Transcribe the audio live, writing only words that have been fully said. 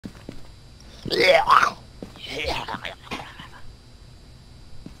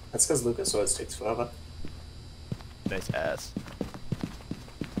That's because Lucas always takes forever. Nice ass.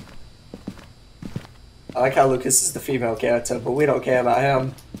 I like how Lucas is the female character, but we don't care about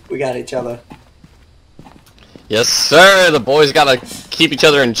him. We got each other. Yes, sir. The boys gotta keep each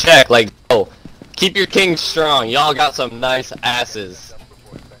other in check. Like, oh, keep your king strong. Y'all got some nice asses.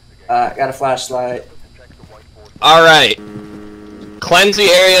 Got a flashlight. All right. Cleanse the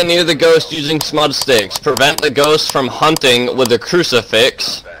area near the ghost using smudge sticks. Prevent the ghost from hunting with a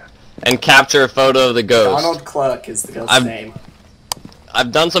crucifix, and capture a photo of the ghost. Donald Clark is the ghost's name.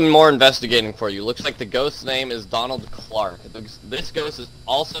 I've done some more investigating for you. Looks like the ghost's name is Donald Clark. This ghost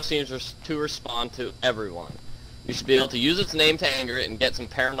also seems to respond to everyone. You should be able to use its name to anger it and get some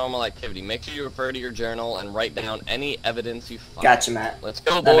paranormal activity. Make sure you refer to your journal and write down any evidence you find. Gotcha, Matt. Let's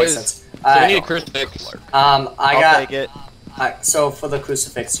go, that boys. Makes sense. So we need a crucifix. I'll take it. So for the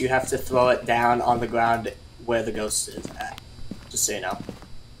crucifix, you have to throw it down on the ground where the ghost is at. Just so you know.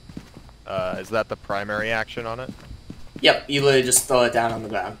 Is that the primary action on it? Yep, you literally just throw it down on the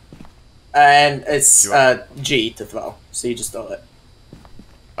ground. And it's G to throw, so you just throw it.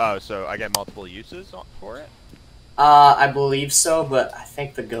 Oh, so I get multiple uses for it? I believe so, but I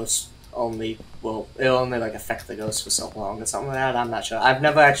think the ghost only it'll only like affect the ghost for so long or something like that. I'm not sure. I've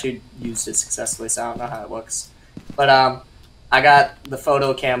never actually used it successfully, so I don't know how it works. But I got the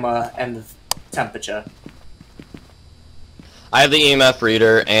photo camera and the temperature. I have the EMF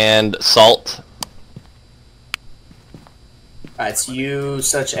reader and salt. Alright, so you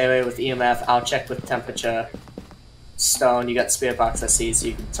search area with EMF, I'll check with temperature. Stone, you got spirit box I see, so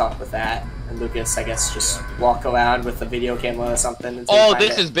you can talk with that. And Lucas, I guess, just walk around with a video camera or something. Until Oh,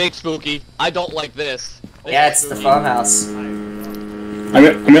 this is big spooky. I don't like this. Yeah, it's the farmhouse. I'm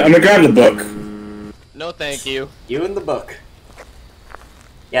gonna grab the book. No, thank you. You and the book.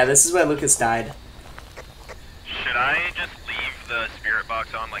 Yeah, this is where Lucas died. Should I just leave the spirit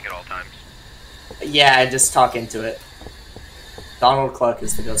box on, like, at all times? Yeah, just talk into it. Donald Clark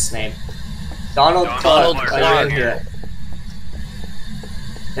is the ghost's name. Donald Clark, are you in here?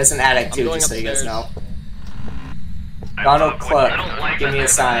 There's an attic too, just so you guys know. Donald Clark, give me a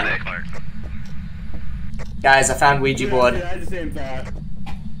sign. Guys, I found Ouija board.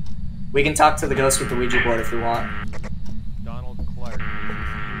 We can talk to the ghost with the Ouija board if you want. Donald Clark.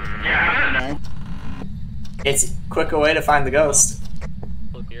 Yeah. It's a quicker way to find the ghost.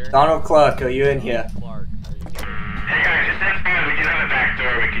 Look here. Donald Clark, are you in here? Clark, are you here? Hey guys, just stand by. We can have a back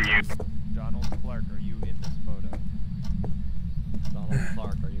door we can use. Donald Clark, are you in this photo? Donald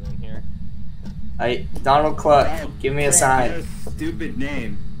Clark, are you in here? Hey, Donald Clark, give me a sign. Stupid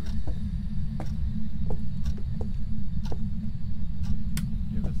name.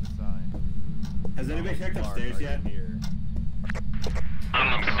 Give us a sign. Has anybody checked upstairs yet? Here.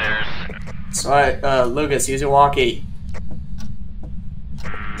 I'm upstairs. So, Lucas, use your walkie.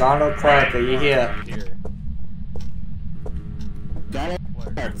 Donald Clark, are you here? Here. Donald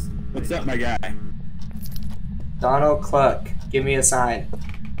Clark, what's up, my guy? Donald Clark, give me a sign.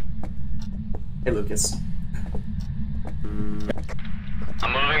 Hey, Lucas. I'm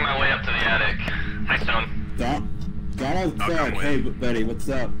moving my way up to the attic. Hi, Stone. Donald Clark, hey, buddy, what's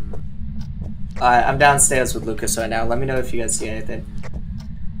up? I'm downstairs with Lucas right now. Let me know if you guys see anything.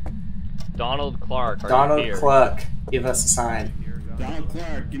 Donald Clark, are you Donald here? Clark, give us a sign. Donald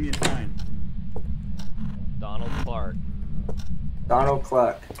Clark, give me a sign. Donald Clark. Donald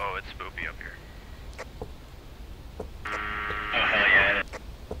Clark. Oh, it's spoopy up here. Oh, hell yeah.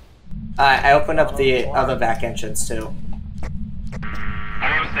 I opened up the other back entrance too.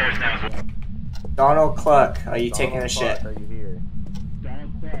 I'm upstairs now as well. Donald Clark, are you taking a shit? Are you here?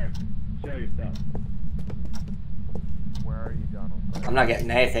 Donald Clark, show yourself. Where are you, Donald Clark? I'm not getting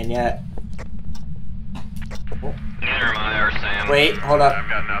anything yet. Neither am I or Sam. Wait, hold up. I've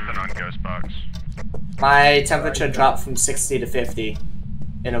got nothing on Ghostbox. My temperature dropped from 60 to 50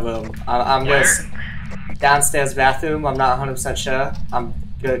 in a room. I'm Where? just downstairs bathroom. I'm not 100% sure. I'm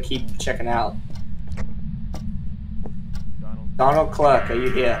gonna keep checking out. Donald Clark, are you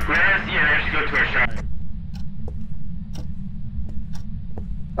here? I should go to a shop.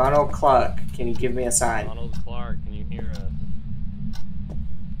 Donald Clark, can you give me a sign? Donald Clark, can you hear us?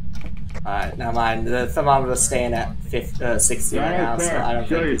 Alright, never mind. The thermometer's staying at 60 right now, so I don't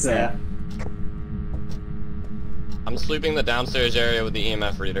think he's there. I'm sweeping the downstairs area with the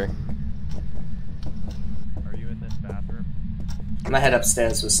EMF reader. Are you in this bathroom? I'm gonna head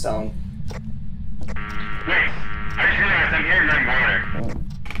upstairs with Stone. Wait, I just realized I'm hearing running water.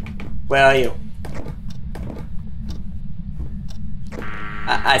 Where are you?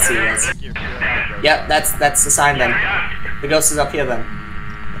 I see you guys. You're here. I'm gonna go Yep, that's the sign then. The ghost is up here then.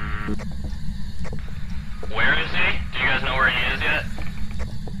 Where is he? Do you guys know where he is yet?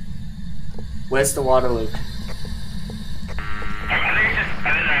 Where's the water, Luke? I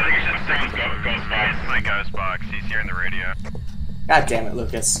think it's just someone's ghost box. It's my ghost box. He's here in the radio. God damn it,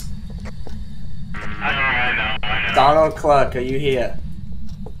 Lucas. I know. Donald Clark, are you here?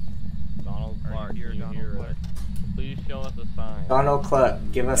 Donald Clark, here, Donald Clark. Please show us a sign. Donald Clark,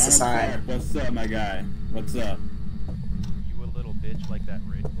 give us a Donald sign. Clark, what's up, my guy? What's up? You a little bitch like that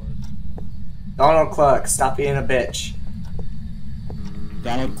race was. Donald Clark, stop being a bitch.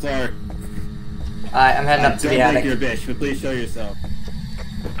 Donald Clark. Alright, I'm heading up to the Don't attic. make your bitch, but please show yourself.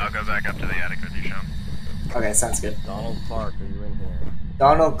 I'll go back up to the attic with you, Sean. Okay, sounds good. Donald Clark, are you in here?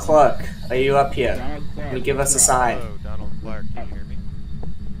 Donald Clark, are you up here? Donald Clark, Can you give us a what's up? sign? Hello, Donald Clark. Can you hear me?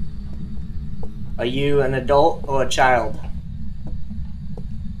 Are you an adult or a child?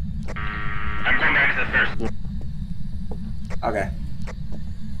 I'm going back to the first. Okay.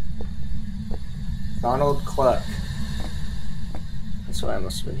 Donald Clark. That's what I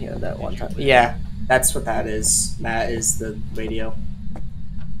must have been here that one time. Yeah, that's what that is. That is the radio.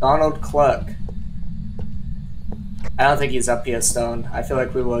 Donald Clark. I don't think he's up here, Stone. I feel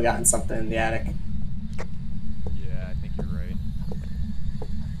like we would have gotten something in the attic. Yeah, I think you're right.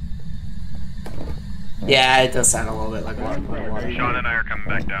 Yeah, it does sound a little bit like water. Sean and I are coming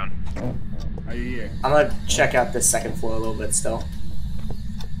back down. Are you here? I'm gonna check out this second floor a little bit still.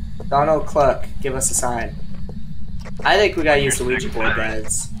 Donald Clark, give us a sign. I think we gotta use the Ouija board,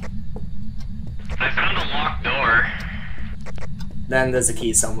 guys. I found a locked door. Then there's a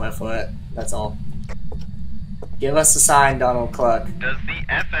key somewhere for it. That's all. Give us a sign, Donald Clark. Does the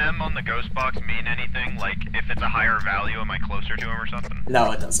FM on the ghost box mean anything? Like, if it's a higher value, am I closer to him or something?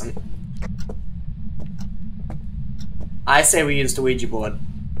 No, it doesn't. I say we use the Ouija board.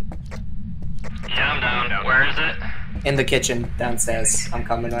 Yeah, I'm down. Where is it? In the kitchen, downstairs. I'm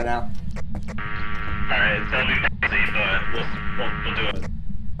coming right now. Alright, it's gonna be busy, but we'll do it.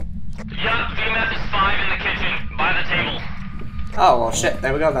 Yup, VMF is 5 in the kitchen, by the table. Oh, well shit,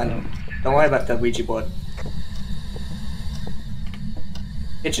 there we go then. Don't worry about the Ouija board.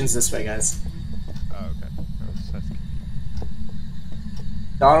 Kitchen's this way, guys. Oh, okay. That's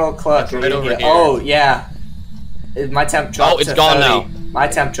Donald Clark, It's are right you over here? here. Oh, yeah. My temp dropped Oh, it's to gone 30. now. My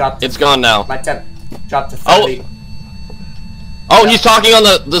temp dropped to It's gone now. My temp dropped to Oh. 30. Oh, he's talking on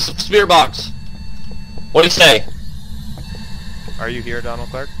the spirit box. What do you say? Are you here, Donald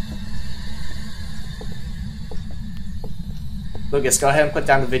Clark? Lucas, go ahead and put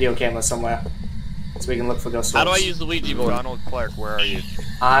down the video camera somewhere. So we can look for ghost How do I orbs. use the Ouija board? Donald Clark, where are you?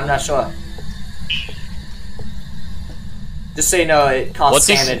 I'm not sure. Just so you know, it costs What's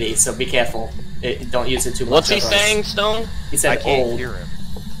he sanity, so be careful. Don't use it too much. What's he otherwise- saying, Stone? He I said can't old. hear him.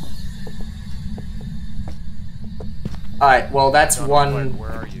 Alright, well that's Donald one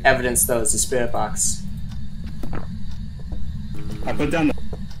Clark, where are you? evidence though, is the spirit box. I put down the.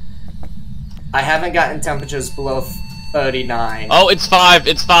 I haven't gotten temperatures below 39. Oh, it's 5.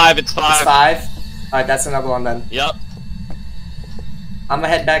 It's 5. It's 5. It's 5? Alright, that's another one then. Yep. I'm gonna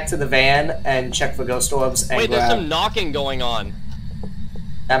head back to the van and check for ghost orbs and Wait, there's grab... some knocking going on.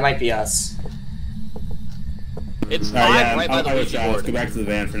 That might be us. It's 5 yeah, right by the let's Ouija go board. back to the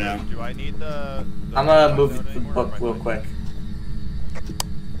van for now. Do I need the I'm gonna box move out the anymore, book or am I real fine? quick.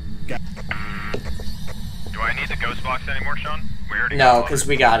 Do I need the ghost box anymore, Sean? We already No, got because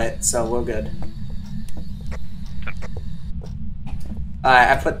we got it, so we're good. Alright,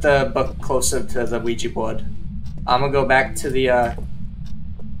 I put the book closer to the Ouija board. I'm gonna go back to the, I'm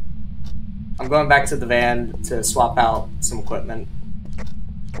going back to the van to swap out some equipment.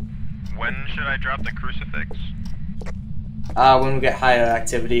 When should I drop the crucifix? When we get higher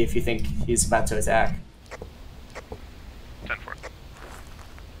activity, if you think he's about to attack. 10-4.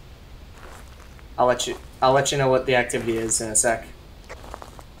 I'll let you know what the activity is in a sec.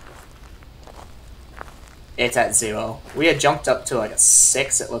 It's at 0. We had jumped up to like a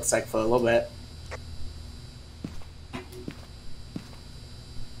 6, it looks like, for a little bit.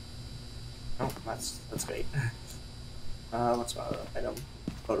 Oh, that's great. What's my other item?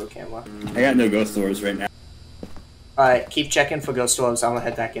 Photo camera. I got no ghost orbs right now. Alright, keep checking for ghost orbs. I'm gonna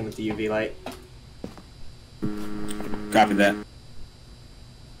head back in with the UV light. Copy that.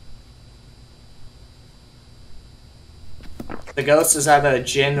 The ghost is either a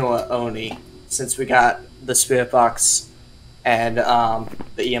Jinn or a Oni, since we got the spirit box and the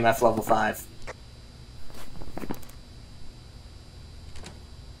EMF level 5.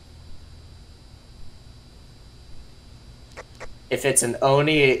 If it's an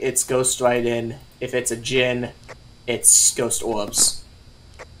Oni, it's ghost right in. If it's a Jinn, it's ghost orbs.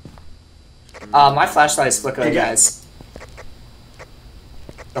 My flashlight is flickering, Hey, guys.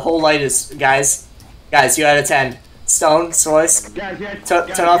 The whole light is... Guys, Guys, you out of 10. Stone, Sirois,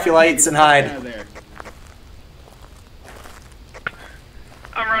 turn off your lights and hide.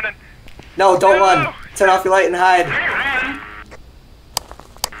 I'm running. No, don't run. Turn off your light and hide. Run.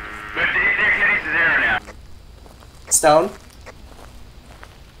 But he's 0 now. Stone.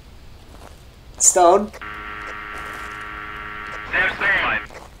 Stone. Sam's fine.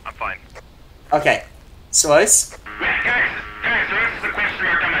 I'm fine. Okay. Sirois. Wait, guys, so this is the question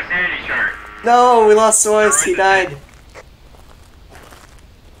mark on my sanity chart. No, we lost Sirois. He died.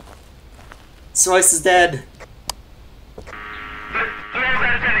 Sirois is dead. Throw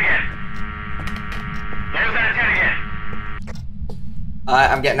out of 10 again. Throw out of 10 again. Alright,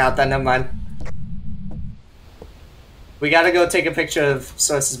 I'm getting out then, never mind. We gotta go take a picture of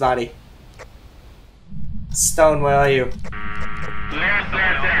Sirois' body. Stone, where are you? Last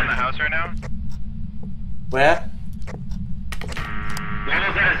in the house right now. Where?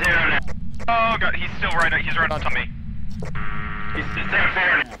 Level's at a 0 now. Oh god, he's still right. He's right on top of me. He's at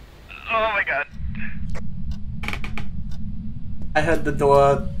 4 now. Oh my god. I heard the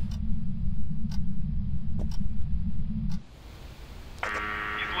door.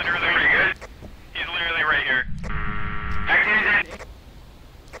 He's literally pretty good. He's literally right here. Activity's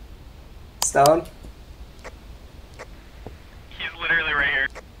in. Stone? He's literally right here.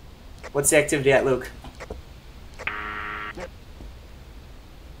 What's the activity at, Luke?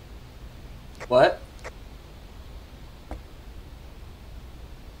 What?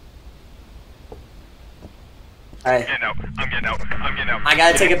 Alright. I'm getting out. I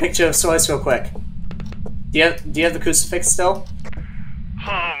gotta take a picture of Sirois real quick. Do you have the crucifix still?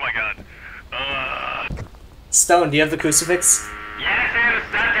 Oh my god. Stone, do you have the crucifix? Yes,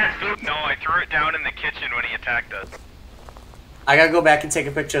 it's not that stupid. No, I threw it down in the kitchen when he attacked us. I gotta go back and take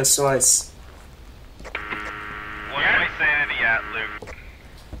a picture of Sirois. What's my sanity at, Luke?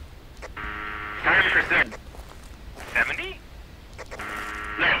 30%. 70?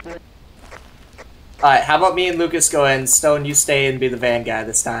 No. Alright, how about me and Lucas go in? Stone, you stay and be the van guy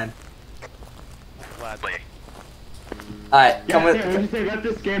this time. Gladly. Alright, come What did you with say? Let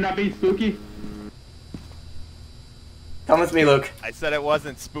this game not be spooky. me, Luke. I said it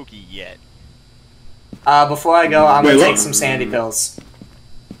wasn't spooky yet. Before I go, I'm Wait, gonna what? take some sandy pills.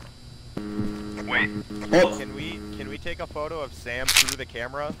 Wait. Oh, Can we take a photo of Sam through the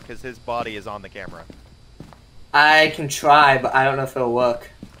camera? Because his body is on the camera. I can try, but I don't know if it'll work.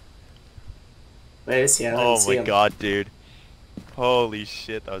 Wait, is he? I don't see him. god, dude. Holy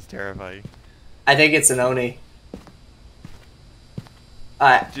shit, that was terrifying. I think it's an Oni.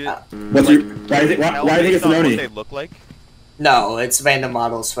 Alright. what's your? Why do you think it's an What Oni? they look like? No, it's random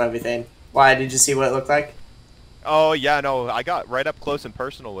models for everything. Why? Did you see what it looked like? Oh yeah, no, I got right up close and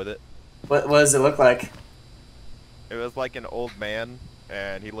personal with it. What does it look like? It was like an old man,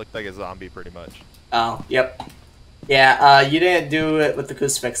 and he looked like a zombie pretty much. Oh, yep. Yeah, you didn't do it with the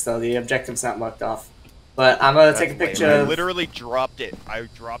crucifix though. The objective's not marked off. But I'm gonna take a That's picture lame. I of... literally dropped it. I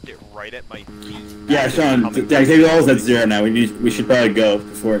dropped it right at my feet. Yeah, Sean. The activity level's at 0 now. We should probably go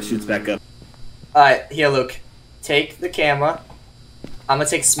before it shoots back up. Alright, here, Luke. Take the camera. I'm gonna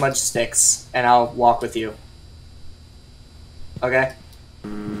take smudge sticks, and I'll walk with you. Okay?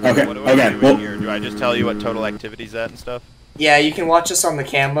 Okay. What do I Okay. do Well, in here? Do I just tell you what total activity's at and stuff? Yeah, you can watch us on the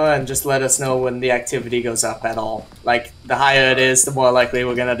camera and just let us know when the activity goes up at all. Like, the higher it is, the more likely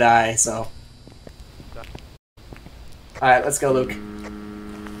we're gonna die, so... Alright, let's go, Luke.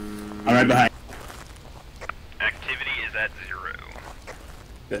 I'm right behind. Activity is at 0.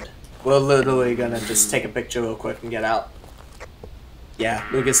 Good. We're literally gonna just take a picture real quick and get out. Yeah,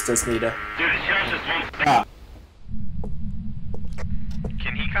 Lucas does need a... Dude, the shell's just one second. Ah.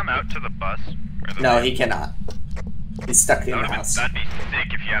 Can he come out to the bus? Or the No, van? he cannot. He's stuck in the house. That'd be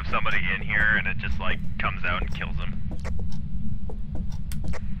sick if you have somebody in here and it just like comes out and kills him.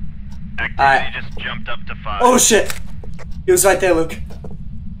 Activity just jumped up to 5. Oh shit! He was right there, Luke.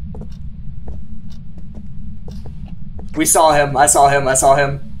 We saw him. I saw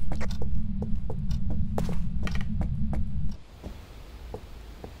him.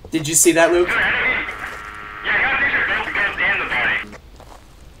 Did you see that, Luke? Yeah, I got a picture of both the ghost and the body.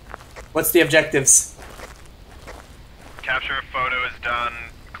 What's the objectives? Capture a photo is done.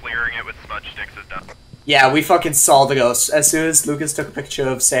 Clearing it with smudge sticks is done. Yeah, we fucking saw the ghost. As soon as Lucas took a picture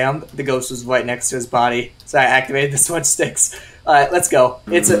of Sam, the ghost was right next to his body. So I activated the smudge sticks. Alright, let's go.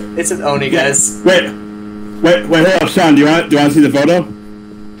 It's an Oni, guys. Wait, hold up, Sean. Do you want to see the photo?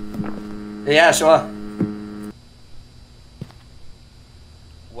 Yeah, sure.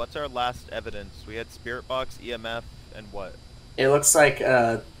 What's our last evidence? We had spirit box, EMF, and what? It looks like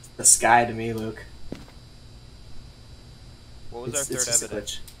the sky to me, Luke. What was our third just a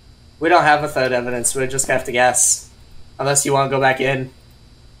evidence? glitch. We don't have a third evidence. We just have to guess. Unless you want to go back in.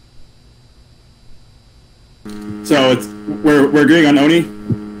 So we're agreeing on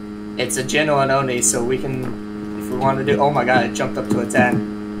Oni. It's a Jin or an Oni, so we can, if we want to do. Oh my god! It jumped up to a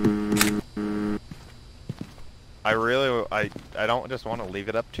 10. I don't just want to leave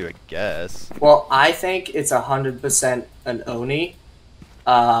it up to a guess. Well, I think it's 100% an Oni,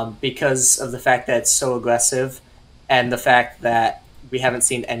 because of the fact that it's so aggressive, and the fact that we haven't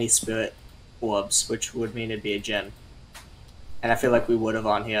seen any spirit orbs, which would mean it'd be a Jin. And I feel like we would have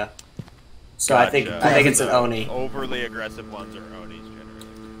on here. So Gotcha. I think it's an Oni. Overly aggressive ones are Onis generally.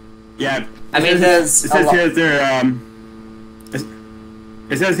 Yeah. I mean, there's it says here that they're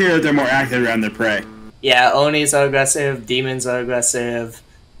it says here that they're more active around their prey. Yeah, Onis are aggressive, demons are aggressive,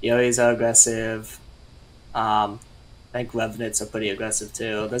 Yoris are aggressive. I think Revenants are pretty aggressive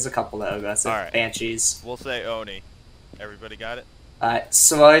too. There's a couple that are aggressive. Alright. Banshees. We'll say Oni. Everybody got it? Alright,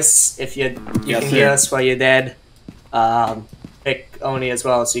 Sirois, if you Yes, can sir. hear us while you're dead, pick Oni as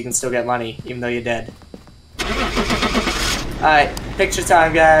well so you can still get money, even though you're dead. Alright, picture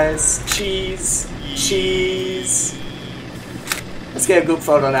time, guys. Cheese. Cheese. Let's get a group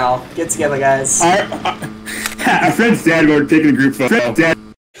photo now. Get together, guys. Our friend's dad, we're taking a group photo. Dad.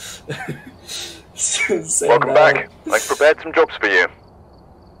 Welcome back. I've prepared some jobs for you.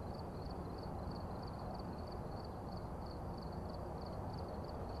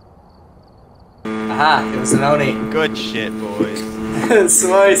 Aha, it was an Oni. Good shit, boys.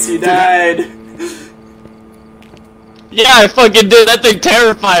 Sirois, you died. Yeah, I fucking did. That thing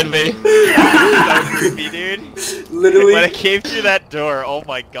terrified me. So creepy, dude. Literally. When I came through that door, oh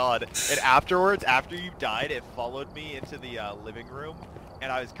my god. And afterwards, after you died, it followed me into the living room.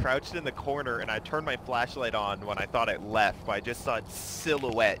 And I was crouched in the corner, and I turned my flashlight on when I thought it left, but I just saw its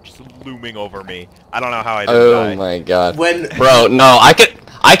silhouette just looming over me. I don't know how I didn't die. Oh my god. When Bro, no, I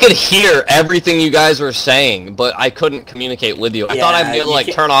could hear everything you guys were saying, but I couldn't communicate with you. I thought I'd be able to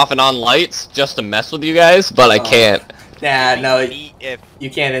like turn off and on lights just to mess with you guys, but I can't. Nah, no, If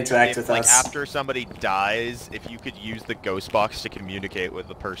you can't interact with like us. after somebody dies, if you could use the ghost box to communicate with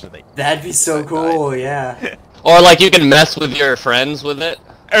the person That'd be so cool, yeah. Or like you can mess with your friends with it.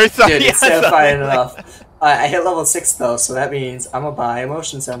 Or something. Dude, it's terrifying enough. I hit level 6 though, so that means I'm gonna buy a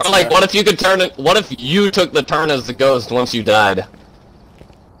motion sensor. Or like, what if you could turn it? What if you took the turn as the ghost once you died?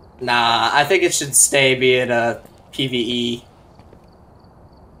 Nah, I think it should stay being a PvE.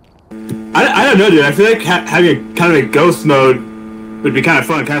 I don't know, dude. I feel like having kind of a ghost mode would be kind of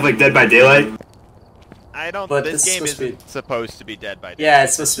fun, kind of like Dead by Daylight. I don't. But This this is game supposed to be- isn't supposed to be Dead by Daylight. Yeah,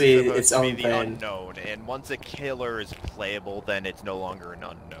 it's supposed to be It's its supposed own to be the thing. unknown, and once a killer is playable, then it's no longer an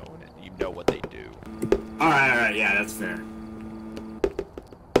unknown, and you know what they do. Alright, yeah, that's fair.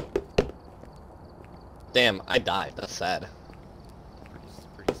 Damn, I died. That's sad.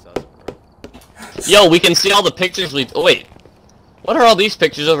 Pretty sus, bro. Yo, we can see all the pictures we. Oh wait, what are all these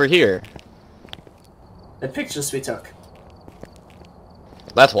pictures over here? The pictures we took.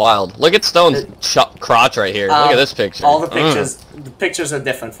 That's wild. Look at Stone's crotch right here. Look at this picture. All the pictures, the pictures are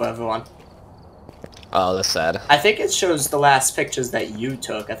different for everyone. Oh, that's sad. I think it shows the last pictures that you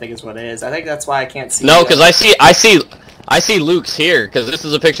took. I think is what it is. I think that's why I can't see. No, because I see Luke's here. Because this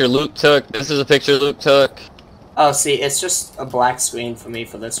is a picture Luke took. This is a picture Luke took. Oh, see, it's just a black screen for me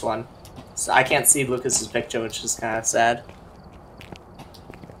for this one, so I can't see Lucas's picture, which is kind of sad.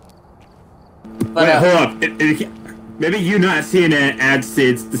 But Wait, hold up. Maybe you not seeing it adds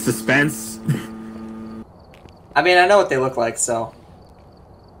to the suspense. I mean, I know what they look like, so.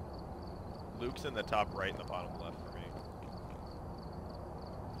 Luke's in the top right and the bottom left for me.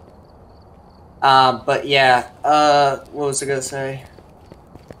 But yeah, what was I gonna say?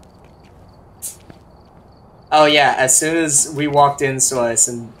 Oh yeah, as soon as we walked in, Sirois,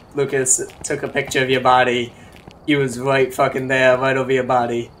 and Lucas took a picture of your body, he was right fucking there, right over your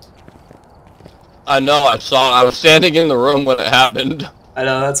body. I know. I saw. I was standing in the room when it happened. I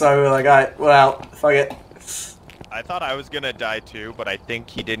know, that's why we were like, alright, well, fuck it. I thought I was gonna die too, but I think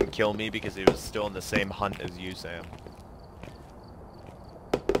he didn't kill me because he was still in the same hunt as you, Sam.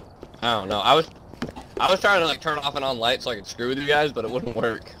 I don't know. I was trying to like turn off and on lights so I could screw with you guys, but it wouldn't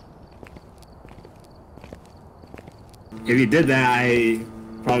work. If you did that, I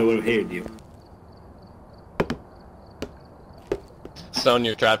probably would have hated you. Stone,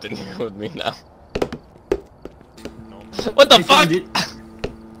 you're trapped in here with me now. What the fuck?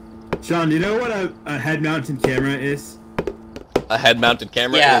 Sean, do you know what a head-mounted camera is? A head-mounted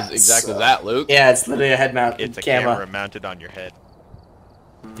camera Yeah, is exactly so- that, Luke. Yeah, it's literally a head-mounted It's a camera mounted on your head.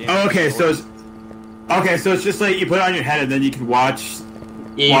 Damn, Oh, okay, so it's just like you put it on your head and then you can watch.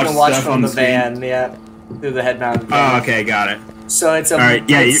 Yeah, you Watch can watch stuff from on the the screen. van, yeah, through the head-mounted Oh, camera. okay, got it. So it's a Alright,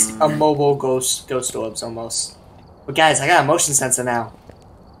 yeah, it's a mobile ghost orbs almost. But guys, I got a motion sensor now,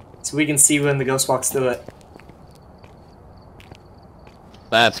 so we can see when the ghost walks through it.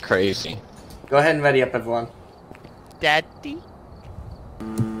 That's crazy. Go ahead and ready up, everyone. Daddy.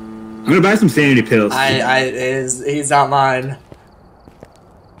 I'm gonna buy some sanity pills. He's not mine.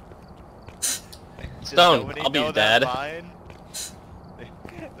 Stone, I'll be your dad.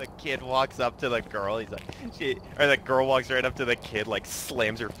 The kid walks up to the girl. He's like, or the girl walks right up to the kid, like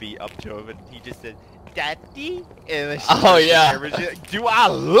slams her feet up to him, and he just said, "Daddy." And then she Oh yeah. like, do I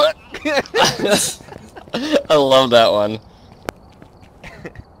look? I love that one.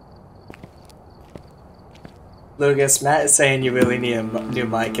 Lucas, Matt is saying you really need a new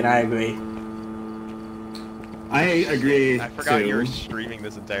mic, and I agree. I agree. I forgot too. you were streaming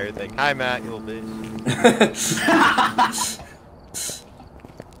this entire thing. Hi, Matt, you little bitch.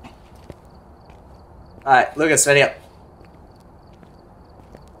 Alright, Lucas, ready up.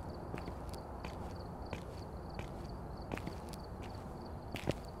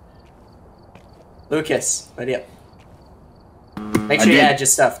 Lucas, ready up. Make sure you add your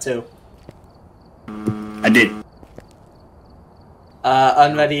stuff too. I did.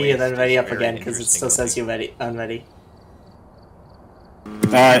 Unready and then ready up again because it still says you're ready. Unready.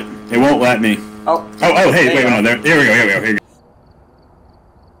 It won't let me. Oh, Hey, wait, no, there we go, here we go.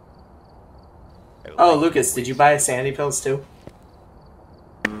 Oh, Lucas, did you buy sanity pills too?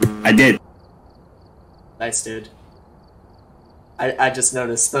 I did. Nice, dude. I just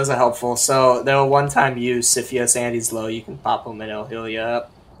noticed those are helpful. So they're a one-time use. If your sanity's low, you can pop them and it'll heal you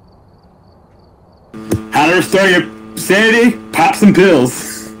up. How to restore your sanity? Pop some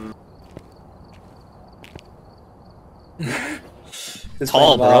pills.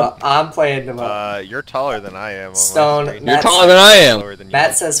 Tall, bro. I'm playing tomorrow. You're taller than I am. Stone, You're You're taller than I am.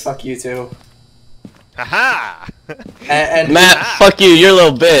 Matt says fuck you too. Haha! And Matt, fuck you, you're a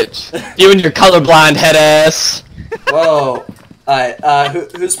little bitch. You and your colorblind head ass. Whoa. Alright,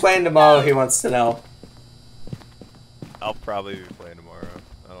 who's playing tomorrow? He wants to know. I'll probably be playing tomorrow.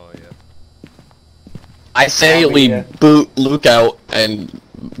 I don't know yet. I say we boot Luke out and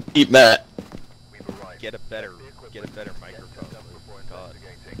keep Matt. Get a better microphone. God.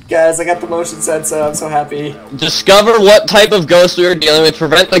 Guys, I got the motion sensor. I'm so happy. Discover what type of ghost we are dealing with.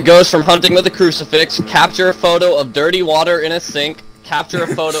 Prevent the ghost from hunting with a crucifix. Capture a photo of dirty water in a sink. Capture a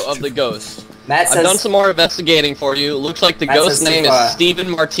photo of the ghost. Matt says, I've done some more investigating for you. Looks like the Matt ghost says name too far. is Steven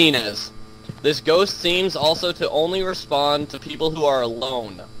Martinez. This ghost seems also to only respond to people who are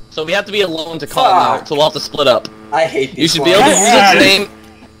alone. So we have to be alone to call him out, so we'll have to split up. I hate these You should be able to ones. use its name.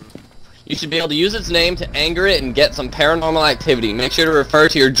 You should be able to use its name to anger it and get some paranormal activity. Make sure to refer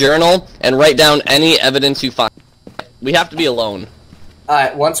to your journal and write down any evidence you find. We have to be alone.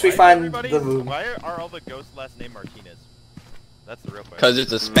 Alright, once we find the room. Why are all the ghosts last name Martinez? That's the real question. Because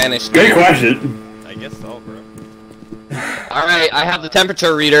it's a Spanish Good name. question. I guess so, bro. Alright, I have the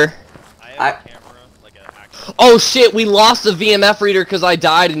temperature reader. I have a camera, like an actual... Oh shit, we lost the VMF reader because I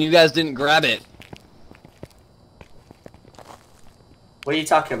died and you guys didn't grab it. What are you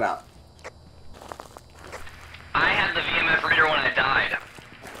talking about? I had the VMF reader when I died.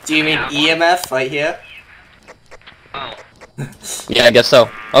 Do you mean EMF right here? Oh. Yeah, I guess so.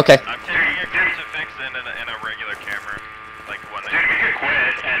 Okay. I'm taking a crucifix and a regular camera. Like one that... Dude, we could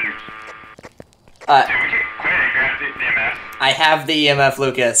quit and... Uh, Dude, we could quit and grab the EMF. I have the EMF,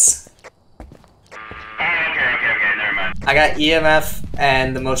 Lucas. Oh, okay, never mind. I got EMF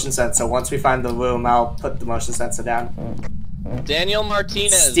and the motion sensor. Once we find the room, I'll put the motion sensor down. Daniel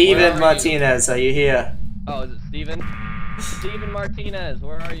Martinez. where Steven are Martinez, are you here? you? Oh, is it Steven? Steven Martinez,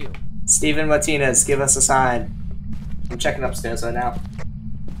 where are you? Steven Martinez, give us a sign. I'm checking upstairs right now.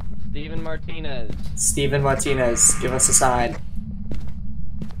 Steven Martinez. Steven Martinez, give us a sign.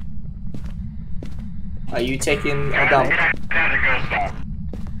 Are you taking a dump?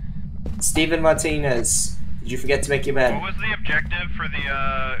 Steven Martinez, did you forget to make your bed? What was the objective for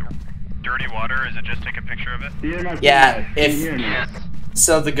the, dirty water? Is it just take a picture of it? Yeah, if Yes.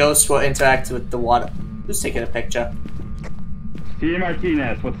 so, the ghost will interact with the water. Who's taking a picture? Steven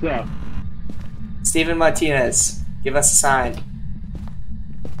Martinez, what's up? Steven Martinez, give us a sign.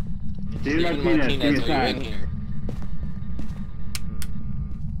 Steven Martinez, are you in here?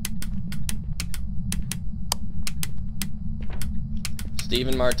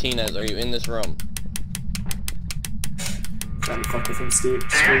 Steven Martinez, are you in this room? Trying to fuck with him, Steve.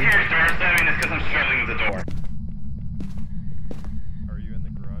 If you're here, door stabbing is because I'm struggling with the door. Are you in the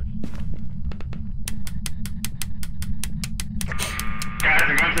garage? Guys,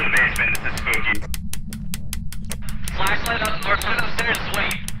 I'm going to the basement. This is spooky. Flashlight upstairs,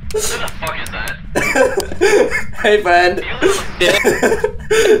 wait. Who the fuck is that? Hey, friend.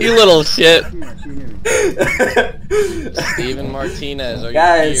 You little shit. Steven Martinez, are you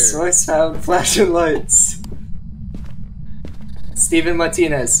Guys, here? voice found flashing lights. Steven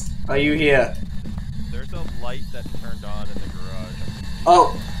Martinez, are you here? There's a light that turned on in the garage.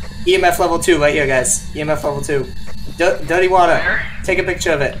 Oh, EMF level 2 right here, guys. EMF level 2. Dirty water. Where? Take a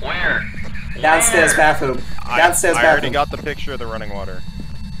picture of it. Where? Downstairs Where? bathroom. Downstairs I already bathroom. got the picture of the running water.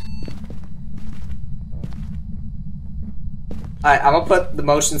 Alright, I'm gonna put the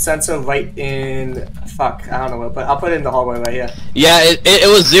motion sensor right in. Fuck, I don't know where, but I'll put it in the hallway right here. Yeah, it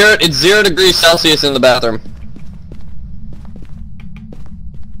was zero. It's 0 degrees Celsius in the bathroom.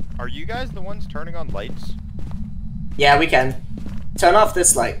 Are you guys the ones turning on lights? Yeah, we can. Turn off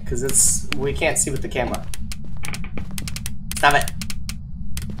this light, because we can't see with the camera. Stop it.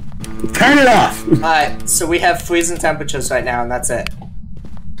 Turn it off! Alright, so we have freezing temperatures right now, and that's it.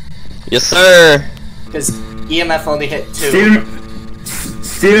 Yes, sir. Because EMF only hit 2.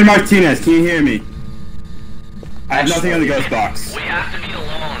 Steven Martinez, can you hear me? I have nothing on the ghost box. We have to be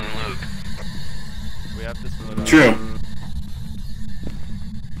alone, Luke. We have to split up. True.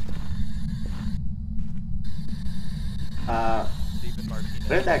 Steven Martinez.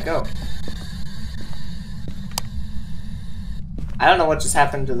 Where did that go? I don't know what just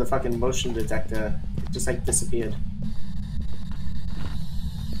happened to the fucking motion detector. It just like disappeared.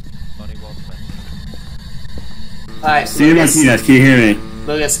 Money well spent. Alright, Steven Martinez, can you hear me?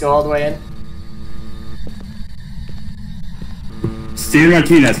 Lucas, go all the way in. Steven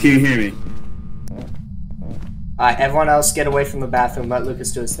Martinez, can you hear me? Alright, everyone else get away from the bathroom. Let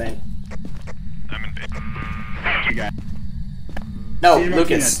Lucas do his thing. I'm in bed. You guys. No, Steven Lucas,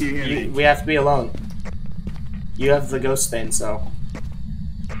 Martinez, can you hear me? we have to be alone. You have the ghost thing, so.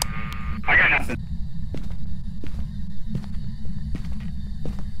 I got nothing.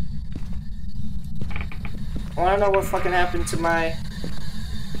 I wanna know what fucking happened to my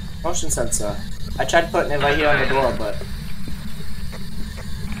motion sensor. I tried putting it right here on the door, but.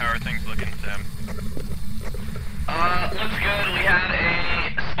 How are things looking, Sam? Looks good. We had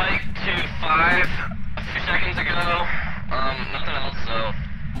a spike to 5 a few seconds ago. Nothing else, so.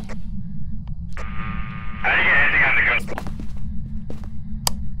 I didn't get anything on the ghost box.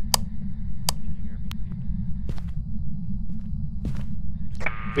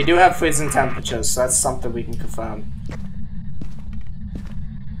 We do have freezing temperatures, so that's something we can confirm.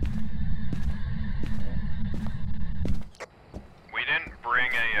 We didn't bring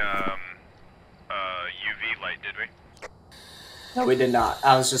a UV light, did we? No, we did not.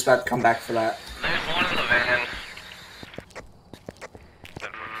 I was just about to come back for that. There's one in the van.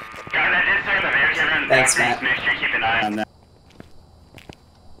 Guys, I did turn the van camera in the Thanks, bathroom, Matt. so make sure you keep an eye on that.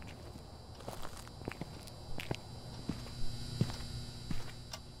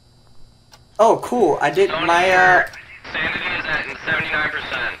 Oh, cool. I did Stoney my here. Sanity is at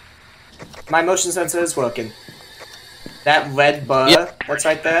 79%. my motion sensor is working. That red bar that's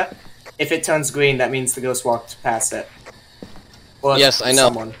right there, if it turns green, that means the ghost walked past it. Or Yes, I know.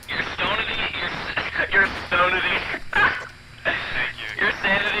 someone. Your sanity, your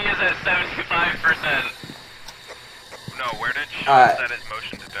sanity is at 75%. No, where did she Alright. set his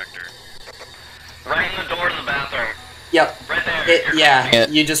motion detector? Right in the door to the bathroom. Yep. Right there. You're- Yeah,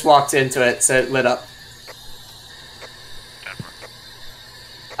 you just walked into it, so it lit up.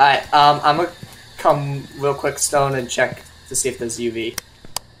 Alright, I'm gonna come real quick, Stone, and check to see if there's UV.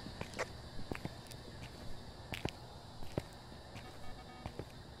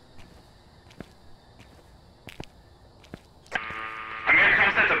 I'm gonna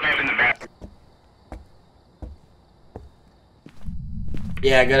come set the bed in the bathroom.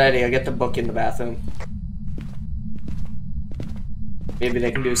 Yeah, good idea. Get the book in the bathroom. Maybe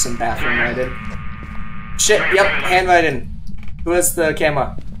they can do some bathroom writing. Shit, yep, handwriting. Who has the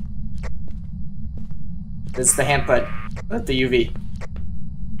camera? It's the handprint with the UV.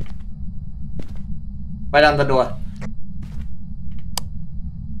 Right on the door.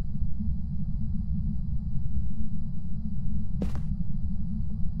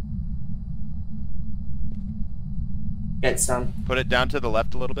 It's done. Put it down to the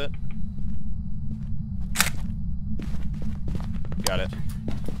left a little bit. Got it.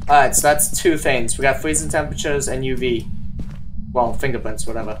 Alright, so that's two things. We got freezing temperatures and UV. Well, fingerprints,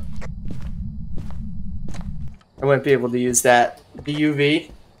 whatever. I wouldn't be able to use that. The UV.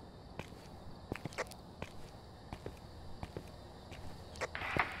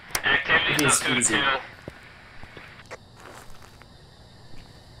 Activity's It's up to easy. 2.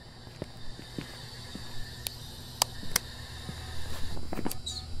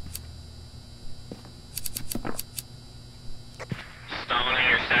 Stoney,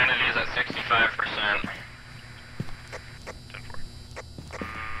 your sanity is at 65%.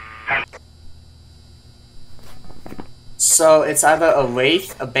 So it's either a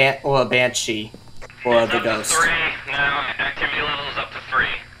wraith, or a banshee, or the ghost. Up to 3 now. Activity level is up to 3.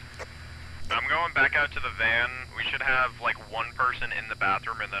 I'm going back out to the van. We should have like one person in the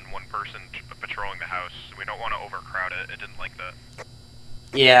bathroom and then one person patrolling the house. We don't want to overcrowd it. It didn't like that.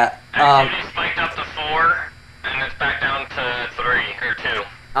 Yeah. Activity spiked up to 4, and it's back down to 3 or 2.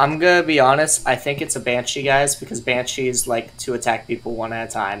 I'm gonna be honest. I think it's a banshee, guys, because banshees like to attack people one at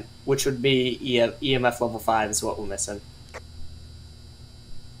a time, which would be EMF level 5 is what we're missing.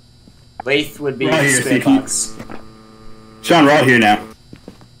 Wraith would be Right here, spirit CP. box. Sean, we're all here now.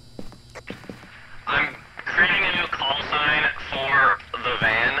 I'm creating a new call sign for the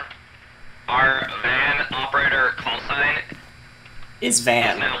van. Our van operator call sign Is is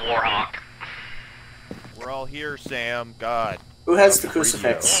Van. now Warhawk. We're all here, Sam. God. Who has the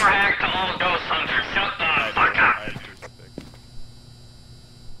crucifix? Warhack to all ghost hunters. Shut the fuck I up. have crucifix.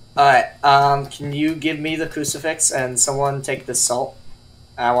 Alright, can you give me the crucifix and someone take the salt?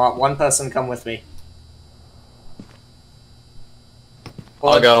 I want one person to come with me.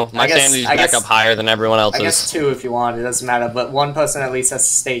 I'll go. My I guess- sanity's I back guess- up higher than everyone I else's. guess 2 if you want, it doesn't matter, but one person at least has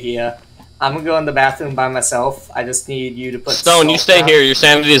to stay here. I'm gonna go in the bathroom by myself. I just need you to put Stone, you salt stay down. here. Your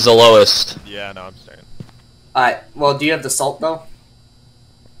sanity is the lowest. Yeah, no, I'm staying. Alright, well, do you have the salt though?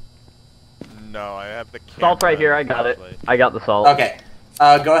 No, I have the Salt right camera here, I and got it. flashlight. I got the salt. Okay.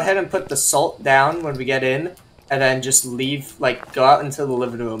 Go ahead and put the salt down when we get in, and then just leave, like, go out into the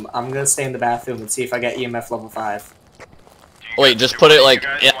living room. I'm gonna stay in the bathroom and see if I get EMF level 5. Wait, just put it like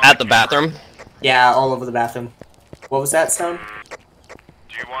at the bathroom. Yeah, all over the bathroom. What was that, Stone?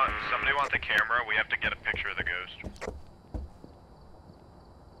 Do you want somebody want the camera? We have to get a picture of the ghost.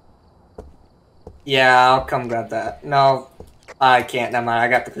 Yeah, I'll come grab that. No, I can't. Never mind. I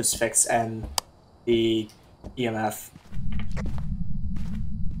got the crucifix and the EMF.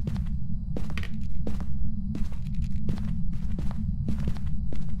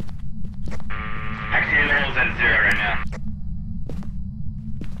 Activity level's at 0 right now.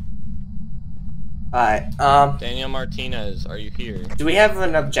 Alright, Daniel Martinez, are you here? do we have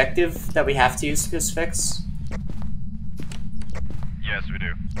an objective that we have to use the crucifix? Yes, we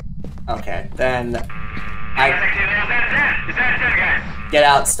do. Okay, then Activity level's at 10. It's at 10, guys. get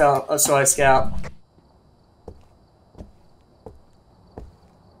out, Stone. Oh, sorry, Scout.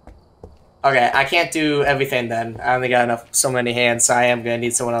 Okay, I can't do everything then. I only got so many hands, so I am gonna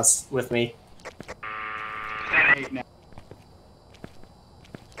need someone else with me. It's at 8 now.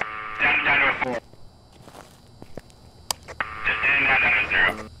 Down to a 4. And now down to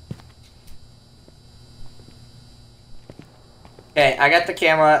 0. Okay, I got the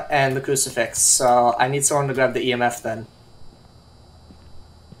camera and the crucifix, so I need someone to grab the EMF then.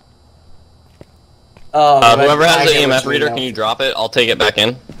 Oh, but Whoever has I the get what EMF reader, mean can now. you drop it? I'll take it back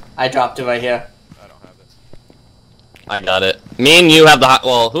in. I dropped it right here. I don't have it. I got it. Me and you have the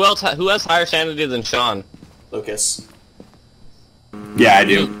well. Who else? Who has higher sanity than Sean? Lucas. Yeah, I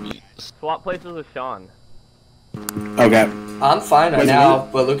do. Swap places with Sean. Okay. I'm fine right Wait, now,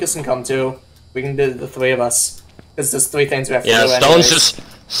 but Lucas can come too. We can do the 3 of us. Because there's 3 things we have to Yeah, do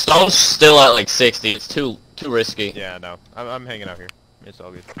Stone's still at like 60. It's too risky. Yeah, no. I'm hanging out here. It's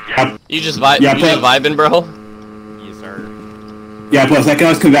all good. You just Yeah, vibing, bro. Yes, sir. Yeah, plus I can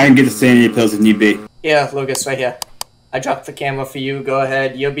always come back and get the sanity pills if need be. Yeah, Lucas, right here. I dropped the camera for you. Go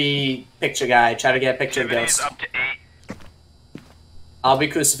ahead. You'll be picture guy. Try to get a picture of Activity's Ghost. up to 8. I'll be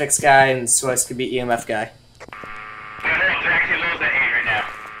crucifix guy, and Sirois could be EMF guy. Activity level's at 8 right now.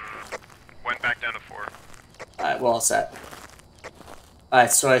 Went back down to 4. Alright, we're all set. Alright,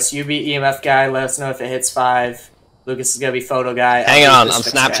 Sirois, you be EMF guy. Let us know if it hits 5. Lucas is gonna be photo guy. Hang I'll on, be I'm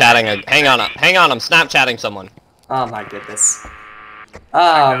crucifix guy. Snapchatting. Hang on, I'm Snapchatting someone. Oh my goodness.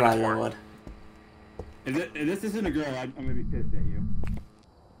 Oh my lord. If this isn't a girl, I'm gonna be pissed at you.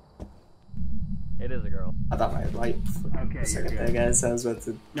 It is a girl. I thought my light Okay, a second there, guys. I was about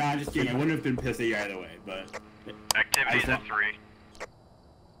to. No, I'm just kidding. I wouldn't have been pissed at you either way, but... Activity's I at 3.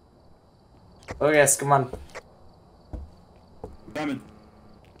 Oh yes, come on. Coming.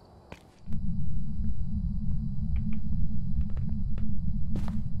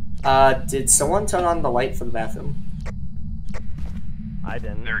 Did someone turn on the light for the bathroom? I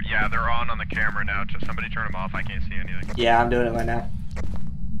didn't. They're on the camera now. Just somebody turn them off. I can't see anything. Yeah, I'm doing it right now.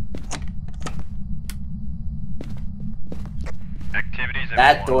 Activities at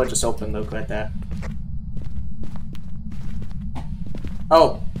That 1. door just opened, Luke, right there.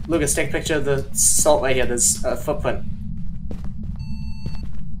 Oh, Lucas, take a picture of the salt right here. There's a footprint.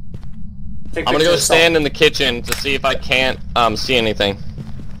 Take a I'm gonna picture go of the salt. stand in the kitchen to see if I can't see anything.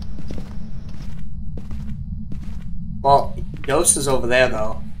 Well, Ghost is over there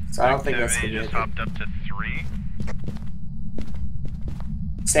though, so I don't think that's Activity gonna be just a hopped up to 3.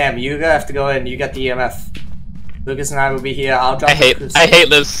 Sam, you have to go in. You got the EMF. Lucas and I will be here. I'll drop I hate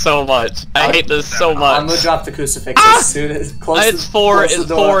this so much. I hate this so much. I'm gonna drop the crucifix as soon as It's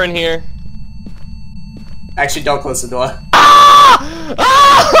four in here. Actually, don't close the door.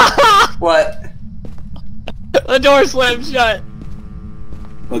 What? The door slammed shut.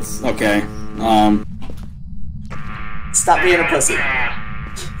 Let's okay. Stop being a pussy.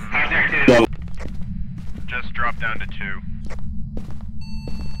 So, Just drop down to 2.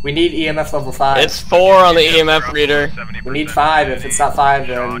 We need EMF level 5. It's 4 on the EMF reader. We need 5. If it's not 5,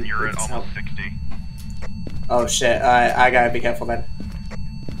 Sean, then you're at it's almost 60. Oh shit! I gotta be careful then.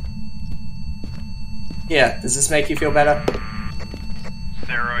 Yeah, does this make you feel better?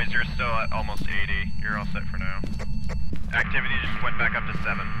 Sirois, you're still at almost 80. You're all set for now. Activity just went back up to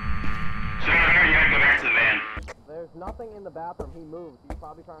 7. So you gotta go back to the van. There's nothing in the bathroom. He moved. He's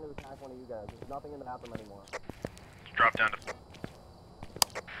probably trying to attack one of you guys. There's nothing in the bathroom anymore. Drop down to...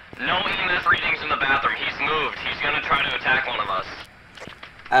 No EMF readings in the bathroom. He's moved. He's gonna try to attack one of us.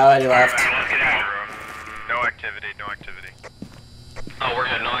 I already left. Alright, let's get out. No activity, no activity. Oh, we're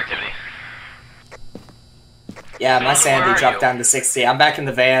good. No activity. Yeah, my Where sanity are dropped you? down to 60. I'm back in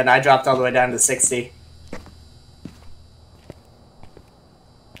the van. I dropped all the way down to 60.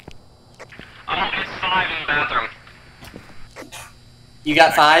 Oh, it's 5 in the bathroom. You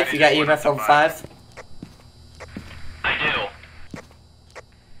got 5? You got EMF level 5? I do.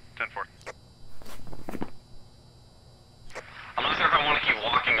 10-4. I'm not sure if I want to keep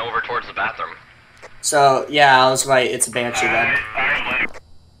walking over towards the bathroom. So, yeah, I was right. It's a Banshee then.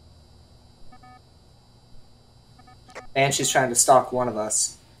 Banshee's trying to stalk one of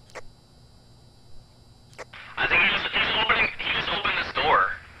us. I think he just opened this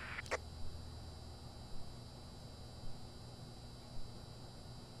door.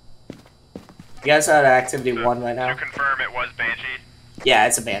 You guys are at activity So, 1 right now? To confirm, it was Banshee. Yeah,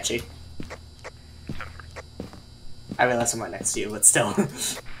 it's a Banshee. 10-4. I realize I'm right next to you, but still.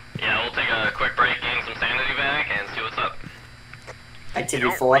 Yeah, we'll take a quick break, gain some sanity back, and see what's up. You Activity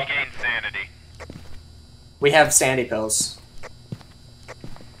don't 4. regain sanity. We have sandy pills.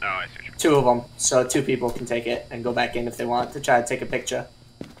 Oh, I see what you're... 2 of them, so 2 people can take it and go back in if they want to try to take a picture.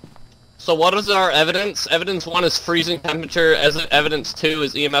 So what is our evidence? Evidence 1 is freezing temperature. Evidence 2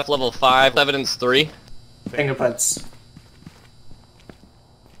 is EMF level 5. Evidence 3. Fingerprints.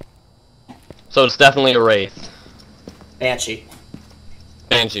 So it's definitely a wraith. Banshee.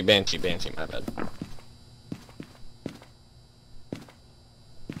 Banshee, my bad.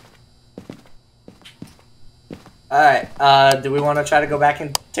 Alright, do we want to try to go back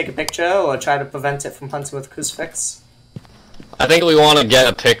and take a picture, or try to prevent it from hunting with a crucifix? I think we want to get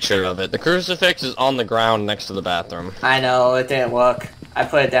a picture of it. The crucifix is on the ground next to the bathroom. I know, it didn't work. I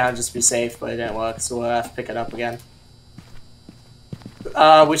put it down just to be safe, but it didn't work, so we'll have to pick it up again.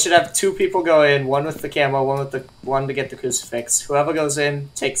 We should have 2 people go in, 1 with the camera, one to get the crucifix. Whoever goes in,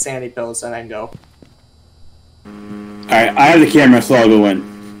 take sandy pills, and then go. alright, I have the camera, so I'll go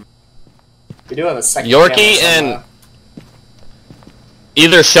in. We do have a second Yorkie camera and somewhere.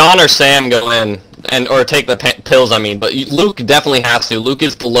 either Sean or Sam go in, or take the pills. I mean, but Luke definitely has to. Luke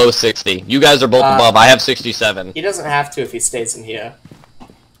is below 60. You guys are both above. I have 67. He doesn't have to if he stays in here.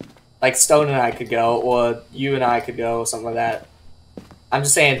 Like, Stone and I could go, or you and I could go, or something like that. I'm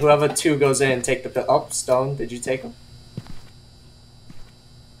just saying, whoever 2 goes in, take the pill. Oh, Stone, did you take them?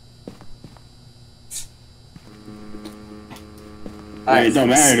 Hey, it don't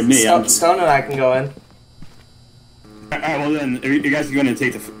matter to me. Stone and I can go in. Alright, well then, you guys can go in and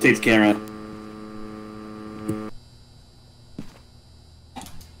take the camera.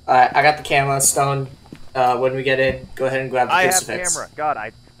 Alright, I got the camera. Stone, when we get in, go ahead and grab the I have crucifix. camera. God,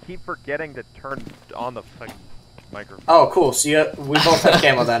 I keep forgetting to turn on the fucking microphone. Oh, cool. So we both have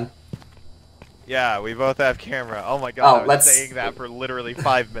camera then. Yeah, we both have camera. Oh my god, I was let's- saying that for literally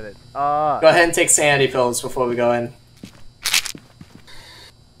 5 minutes. Go ahead and take sanity pills before we go in.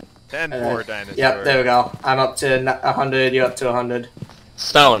 10-4 dinosaur. Yep, there we go. I'm up to 100, you're up to 100.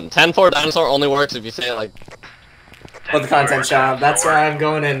 Stone. 10-4 dinosaur only works if you say it like. Put the content shop. That's where I'm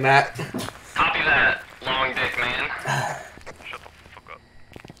going in, Matt. Copy that, long dick man. Shut the fuck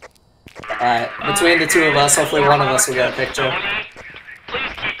up. Alright, between the 2 of us, hopefully one of us will get a picture. Stoney,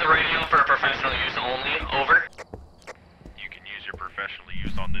 please keep the radio for professional use only. Over. You can use your professional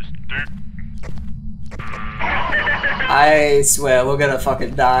use on this dick. I swear, we're gonna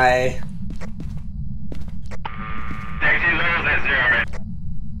fucking die. Activity levels at 0, right?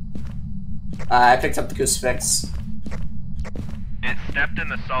 I picked up the crucifix. It stepped in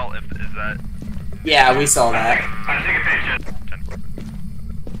the salt, is that... Yeah, we saw that. I'll take a picture. 10-4.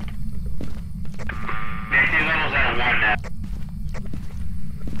 Activity levels at 1 now.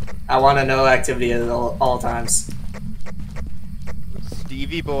 I want to know activity at all times.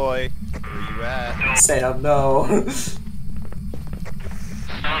 Stevie boy, where you at? Say no. Stone,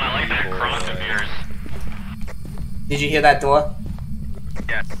 I like that cross of yours. Did you hear that door?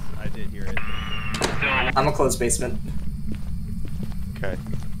 Yes, I did hear it. I'm gonna close basement. Okay.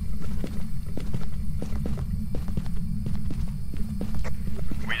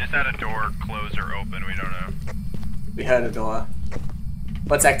 We just had a door close or open, we don't know. We heard a door.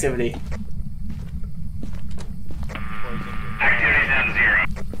 What's activity? Activity's at 0.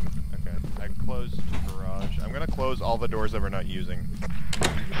 Okay, I closed garage. I'm gonna close all the doors that we're not using.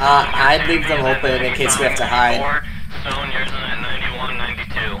 I'd leave them open in case we have to hide. Stone, yours is at 91,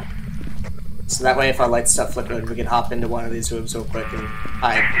 92. So that way if our lights start flickering, we can hop into one of these rooms real quick and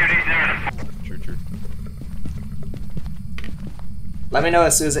hide. Activity's there. True. Let me know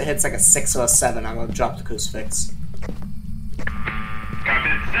as soon as it hits like a 6 or a 7, I'm gonna drop the crucifix. Copy.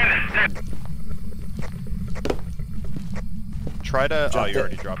 7. Try to. Dropped Oh, you it.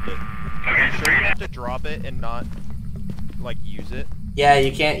 already dropped it. Okay, Sure, you have to drop it and not, like, use it. Yeah,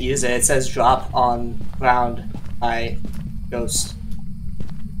 you can't use it. It says drop on ground by ghost.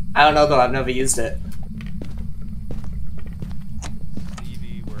 I don't know though, I've never used it.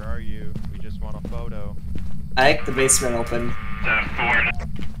 Stevie, where are you? We just want a photo. I think the basement open. 4.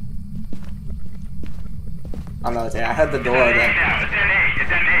 Oh no, I heard the door It's again. at 8.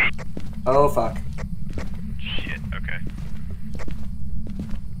 It's at 8. Oh fuck. Shit, okay.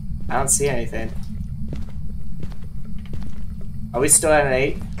 I don't see anything. Are we still at an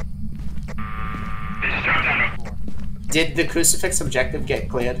 8? They just dropped down to 4. Did the crucifix objective get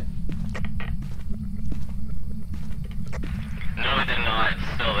cleared? No, it did not. It's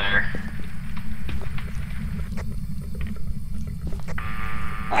still there.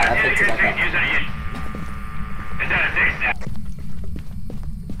 Alright, I picked it back up. It's at a 6 now.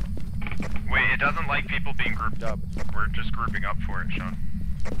 Wait, it doesn't like people being grouped up. We're just grouping up for it, Sean.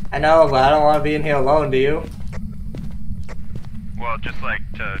 I know, but I don't want to be in here alone, do you? Well, just like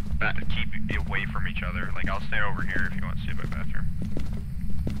to keep away from each other. Like, I'll stay over here if you want to see my bathroom.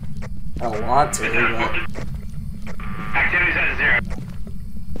 I don't want to, but... Activity's at 0.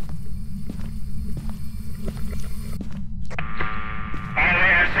 By the way,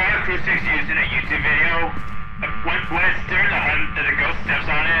 I saw a crucifix used in a YouTube video. When it's during the hunt, that a ghost steps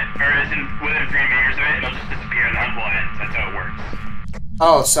on it, or isn't within 3 meters of it, it'll just disappear and the hunt will end. That's how it works.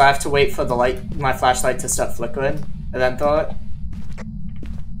 Oh, so I have to wait for the light, my flashlight to start flickering, and then throw it?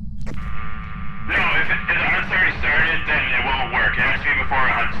 No, if the hunt's already started, then it won't work. It has to be before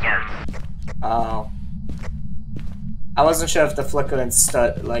a hunt starts. Oh. I wasn't sure if the flickering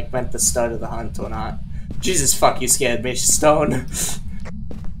start, like, meant the start of the hunt or not. Jesus fuck, you scared me, Stone.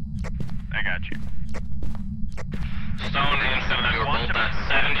 I got you. Stone and Stone, we're both at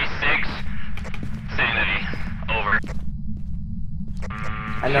 76. Sanity. Over.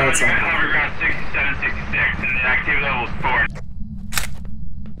 I know it's Stone, a... you're hovering around 67, 66, and the activity level is 4.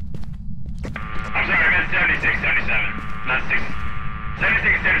 I'm sorry, I meant 76, 77. Not 6.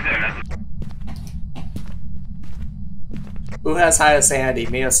 76, 77, that's the... Who has higher sanity,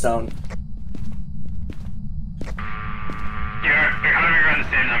 me or Stone? You're hovering around the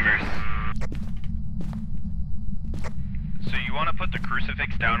same numbers. So you want to put the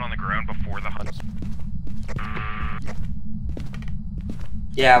crucifix down on the ground before the hunt?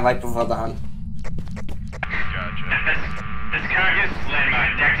 Yeah, right before the hunt. Gotcha. It's kind of just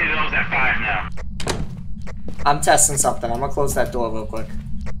landmine. The activity level's at 5 now. I'm testing something. I'm gonna close that door real quick.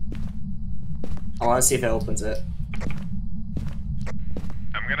 I wanna see if it opens it.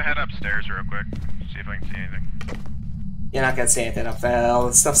 I'm gonna head upstairs real quick, see if I can see anything. You're not gonna see anything up there. All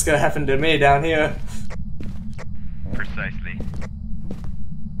this stuff's gonna happen to me down here. Precisely.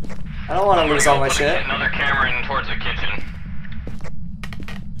 I don't wanna lose all my shit. Another camera in towards the kitchen.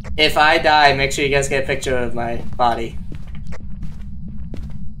 If I die, make sure you guys get a picture of my body.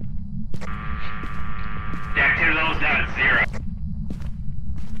 The activity level's down at 0.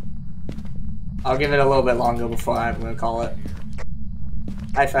 I'll give it a little bit longer before I'm gonna call it.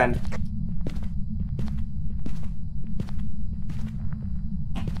 Hi, friend.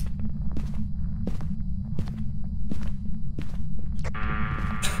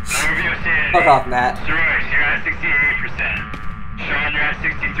 Fuck off, Matt. Sirois, you're at 68%. Sean, you're at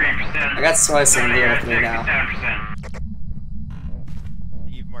 63%. I got Sirois in here with me now. 67%.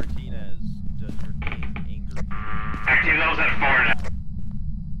 Steve Martinez, does your name angry? Activity level's at 4 now.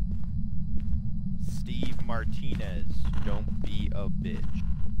 Steve Martinez, don't be a bitch.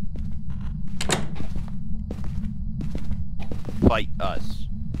 Fight us.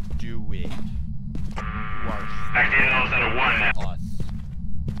 Do it. You are Activity level's at a 1 now. us.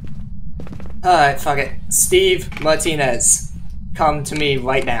 Alright, fuck it. Steve Martinez, come to me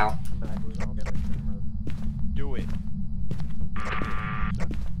right now. Do it.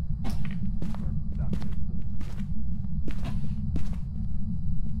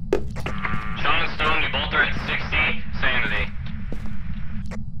 Sean and Stone, you both are at 60 sanity.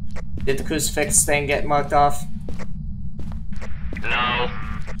 Did the crucifix thing get marked off? No. I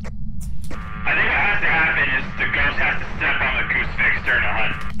think what has to happen is the ghost has to step on the crucifix during a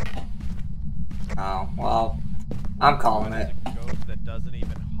hunt. Oh, well, I'm calling it. A ghost that doesn't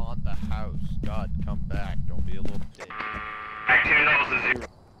even haunt the house. God, come back. Don't be a little bitch. Activity levels is 0.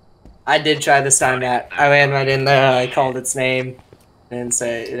 I did try this time, Matt. I ran right in there, I called its name, and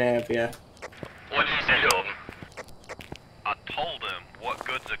say it ain't up here. What did you say to him? I told him, what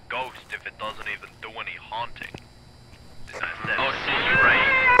good's a ghost if it doesn't even do any haunting? And I said, Oh, shit, you're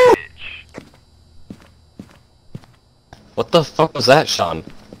right, bitch. What the fuck was that, Sean?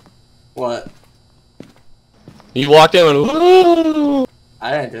 What? You walked in and woo!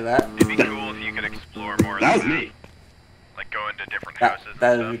 I didn't do that. It'd be cool if you could explore more of That the was map. me. Like go into different That houses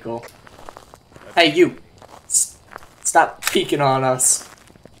that and would be stuff. cool. Hey, you! Stop peeking on us.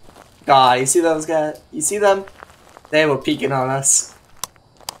 God, you see those guys? You see them? They were peeking on us.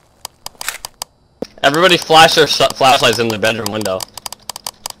 Everybody flash their flashlights in the bedroom window.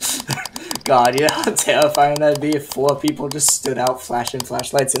 God, you know how terrifying that'd be if 4 people just stood out flashing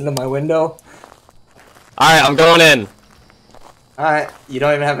flashlights into my window? Alright, I'm going in. Alright, you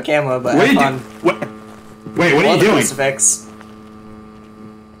don't even have a camera, but What are have you fun. Wait, what Or are you the doing? crucifix.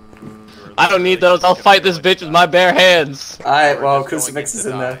 I don't need those, I'll fight this bitch with my bare hands. Alright, We're well, just going crucifix in is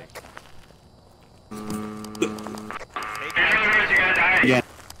to in die. there. Yeah.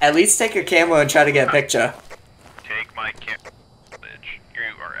 At least take your camera and try to get a picture. Take my bitch. You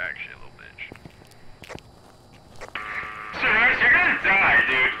are actually a little bitch. Sirois, you're gonna die,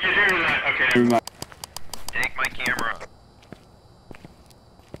 dude. You're doing that. Okay. Never mind. Take my camera.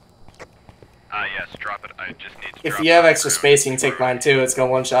 Ah, yes, drop it. I just need to If drop you have it. extra space, you can take mine too. It's got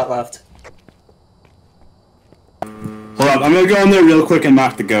 1 shot left. Hold up, I'm gonna go in there real quick and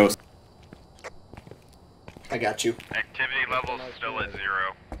knock the ghost. I got you. Activity level's still at 0.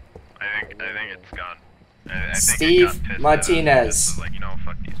 I think it's gone. I think Steve it got pissed Martinez. Just was like, you know,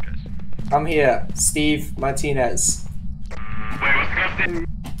 fuck these guys. I'm here. Steve Martinez. Wait, what's the ghost name?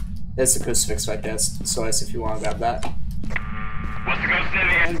 There's the crucifix right there, Sirois, if you want to grab that. What's the ghost name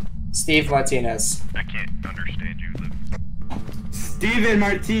again? Steve Martinez. I can't understand you, Luke. Steven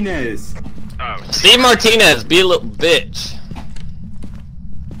Martinez. Oh, Steve Martinez, be a little bitch.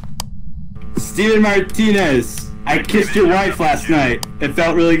 Steven Martinez. I kissed your wife last night. It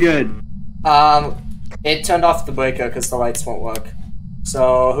felt really good. It turned off the breaker because the lights won't work.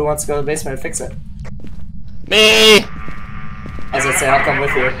 So, who wants to go to the basement and fix it? Me! As I say, I'll come with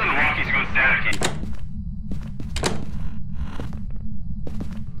you. Where's the walkies go static?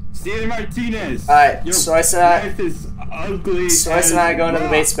 Steven Martinez. Alright, Your Sirois wife is ugly. and I are going to the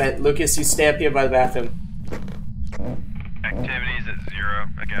well. basement. Lucas, you stay up here by the bathroom. activity's at 0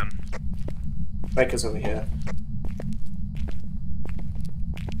 again. Breaker's over here.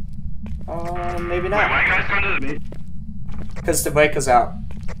 Maybe Wait, why not. you guys going to the... Because the breaker's out.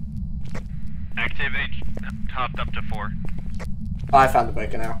 Activity topped up to 4. Oh, I found the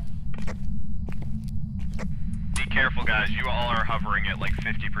breaker now. Be careful, guys. You all are hovering at like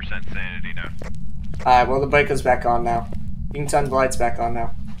 50% sanity now. Alright, well, the breaker's back on now. You can turn the lights back on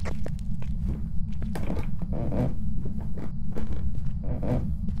now.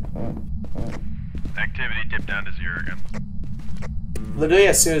 Activity dipped down to 0 again. Literally,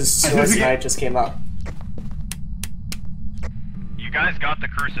 as soon as Sirois and I just came up. You guys got the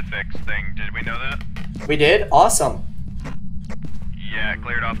crucifix thing. Did we know that? We did? Awesome. Yeah, it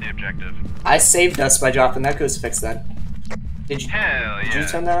cleared off the objective. I saved us by dropping that crucifix then. Did you? Hell Did you yeah.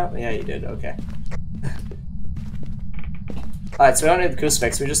 turn that out? Yeah, you did. Okay. Alright, so we don't need the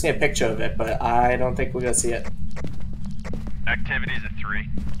crucifix. We just need a picture of it, but I don't think we're gonna see it. Activity's at 3.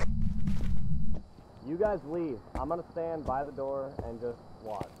 You guys leave. I'm gonna stand by the door and just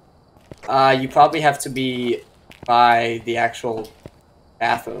watch. You probably have to be by the actual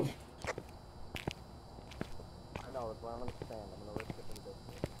bathroom. I know, that's where I'm gonna stand. I'm gonna risk it for the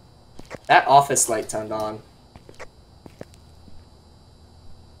distance. That office light turned on.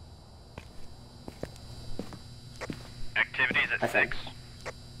 Activity's I at think.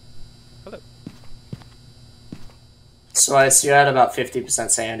 6. So you're at about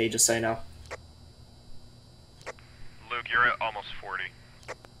 50% sanity, just so you know. Luke, you're at almost 40.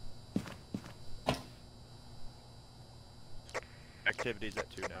 Activity's at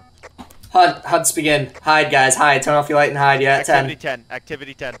 2 now. HUDs begin. Hide, guys, hide. Turn off your light and hide. You're at 10. Activity 10.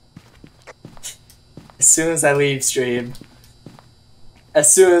 Activity 10. As soon as I leave stream.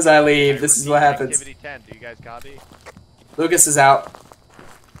 As soon as I leave, this is what happens. Activity 10, do you guys copy? Lucas is out.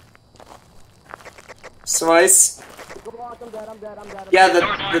 Slice. I'm dead, I'm dead, I'm dead. Yeah,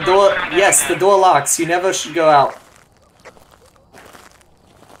 the door, yes, the door locks. You never should go out.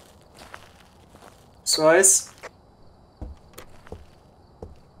 Slice.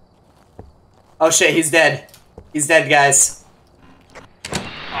 Oh shit, he's dead. He's dead, guys.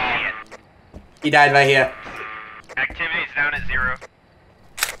 He died right here. Activity's down at 0.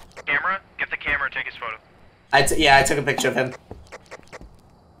 Camera? Get the camera, take his photo. Yeah, I took a picture of him.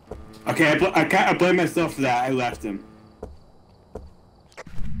 Okay, I blame myself for that. I left him.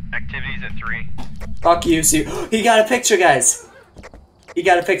 Activity's at 3. Fuck you, Sue. He got a picture, guys. He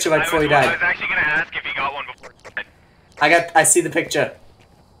got a picture right before he I died. was actually gonna ask if he got one before he died. I see the picture.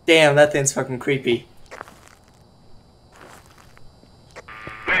 Damn, that thing's fucking creepy.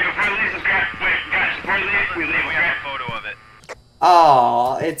 Wait, before we leave, guys, before we leave, We have a photo of it.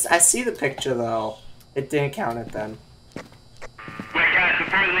 Oh, I see the picture though. It didn't count it then. Wait, guys,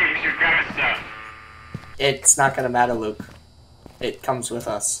 before we leave, we should grab his stuff. It's not gonna matter, Luke. It comes with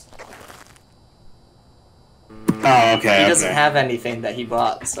us. Oh, okay. He doesn't have anything that he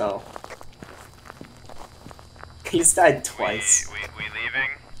bought, so. He's died twice. We leaving?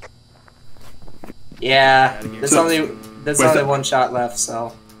 Yeah, there's So- only wait, one shot left,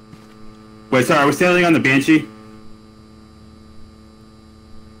 so. Wait, sorry, are we sailing on the Banshee?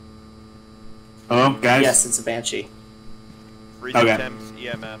 Hello, guys? Yes, it's a Banshee. Freezing Okay. temps,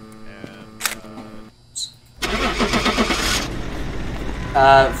 EMF,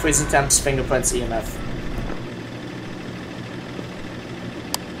 Freezing temps, fingerprints, EMF.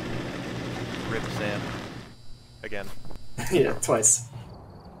 Rip Sam. Again. Yeah, twice.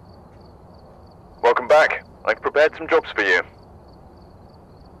 Welcome back. I've prepared some jobs for you.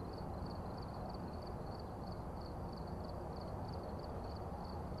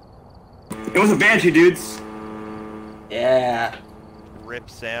 It was a Banshee, dudes. Yeah. Rip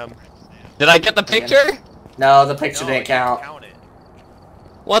Sam. Did I get the picture? No, the picture No, didn't count. Count it.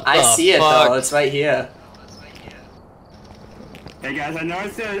 What the I see it fuck? though, it's right here. Hey guys, I know I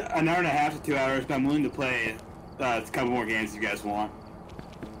said an hour and a half to 2 hours, but I'm willing to play a couple more games if you guys want.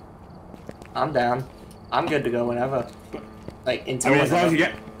 I'm down. I'm good to go whenever. Like, I until mean, as long as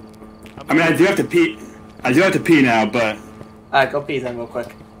whenever. you get... I mean, I do have to pee. I do have to pee now, but... Alright, go pee then real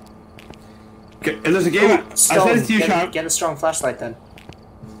quick. Okay, if there's a game... I said Stone, it to you, Sean. get a strong flashlight then.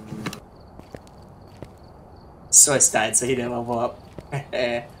 Swiss died, so he didn't level up.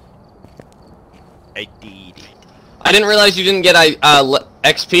 I did. I didn't realize you didn't get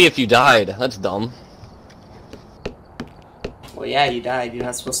XP if you died. That's dumb. Well, yeah, you died. You're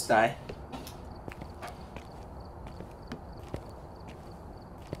not supposed to die.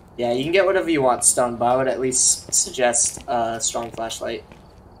 Yeah, you can get whatever you want, Stone, but I would at least suggest a strong flashlight.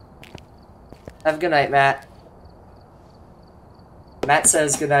 Have a good night, Matt. Matt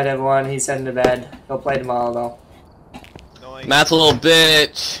says good night, everyone. He's heading to bed. He'll play tomorrow, though. No, Matt's a little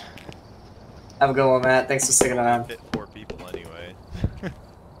bitch. Have a good one, Matt. Thanks for sticking around. Fit 4 people anyway.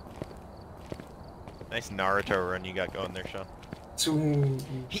 Nice Naruto run you got going there, Sean. Zoom.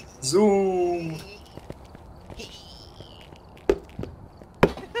 Zoom.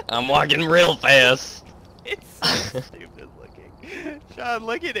 I'm walking real fast. It's so stupid looking. Sean,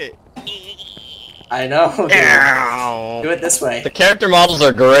 look at it. I know. Dude. Ow. Do it this way. The character models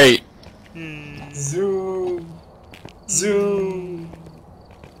are great. Zoom. Zoom.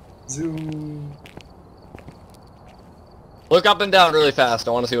 Zoom. Look up and down really fast.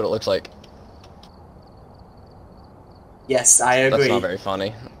 I want to see what it looks like. Yes, I agree. That's not very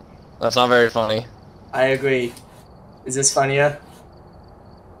funny. That's not very funny. I agree. Is this funnier?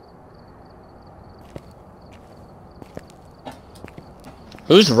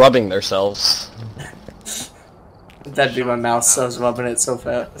 Who's rubbing themselves? That'd be my mouse. I was rubbing it so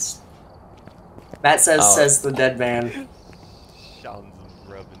fast. Matt says Oh. says the dead man. Sean's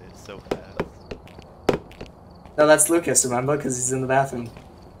rubbing it so fast. No, that's Lucas. Remember, because he's in the bathroom.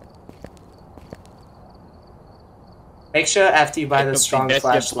 Make sure after you buy the strong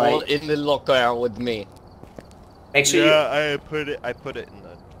flashlight. In the locker with me. Make sure you. Yeah, I put it in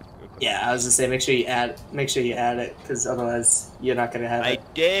the. Yeah, I was gonna say make sure you add. Make sure you add it, because otherwise you're not gonna have I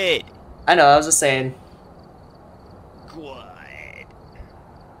it. did. I know. I was just saying. Good.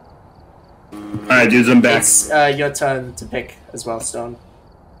 Alright, dudes, I'm back. It's your turn to pick as well, Stone.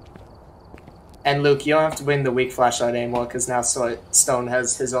 And Luke, you don't have to bring the weak flashlight anymore, because now Stone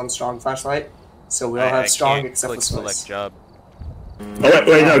has his own strong flashlight. So we all have strong can't except for click Swiss. select job. Oh,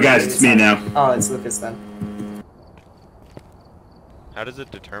 wait, no, guys, it's me now. Oh, it's Lucas then. How How does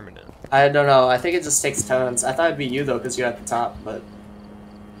it determine it? I don't know. I think it just takes turns. I thought it'd be you though, because you're at the top. But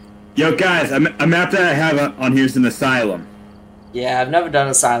Yo, guys, a map that I have on here is an asylum. yeah, I've never done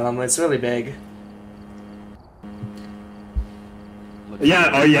Asylum. It's really big. Yeah,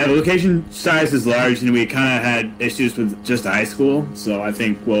 oh yeah, the location size is large, and we kind of had issues with just high school, so I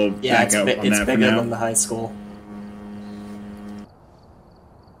think we'll Yeah, back out on it's that for bigger now. than the high school.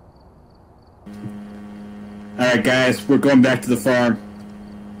 Alright, guys, we're going back to the farm.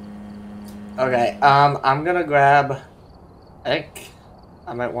 Okay, I'm gonna grab. I think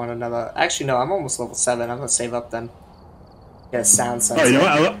I might want another. Actually, no, I'm almost level 7. I'm gonna save up then. Get a sound sensor. Oh, you know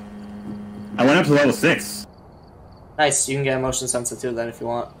what? I went up to level 6. Nice, you can get a motion sensor too then if you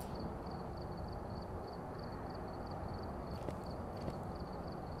want.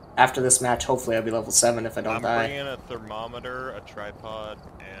 After this match, hopefully I'll be level 7 if I don't die. I'm bringing a thermometer, a tripod,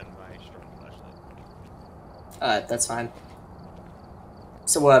 and my strong flashlight. Alright, that's fine.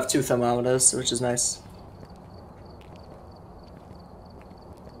 So we'll have 2 thermometers, which is nice.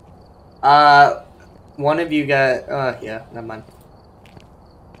 One of you got, yeah, never mind.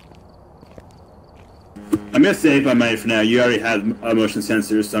 I'm gonna save my money for now. You already had a motion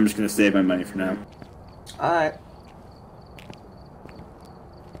sensor, so I'm just gonna save my money for now. Alright.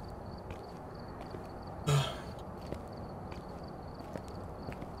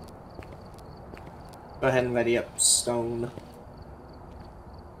 Go ahead and ready up Stone.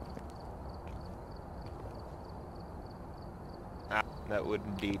 That would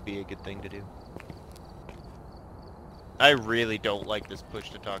indeed be a good thing to do. I really don't like this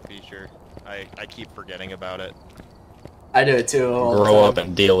push-to-talk feature. I keep forgetting about it. I do it too. all the Grow time. up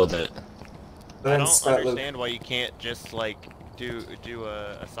and deal with it. Go I ahead and don't start Luke. understand why you can't just like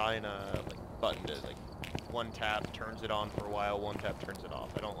assign a like button to like one tap turns it on for a while, one tap turns it off.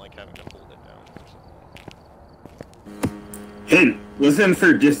 I don't like having to hold it down. Hint, listen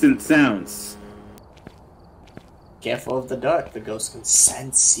for distant sounds. Careful of the dark, the ghost can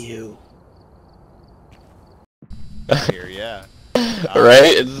sense you. Here, yeah.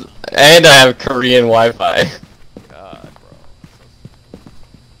 Right? And I have Korean Wi-Fi. God, bro.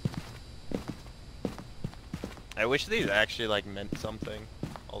 I wish these actually like meant something.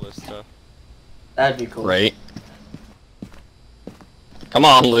 All this stuff. That'd be cool. Right? Come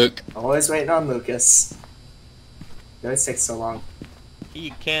on, Luke. Always waiting on Lucas. It always takes so long. He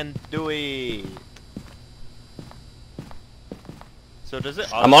can do it. So does it?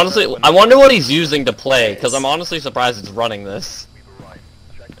 I'm honestly, I wonder what he's using to play, because I'm honestly surprised it's running this.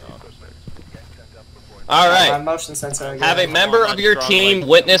 My Alright. motion sensor again. Have a member of your team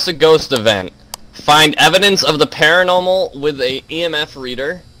witness a ghost event. Find evidence of the paranormal with a EMF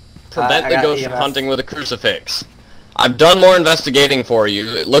reader. Prevent I the got ghost from EMF. hunting with a crucifix. I've done more investigating for you.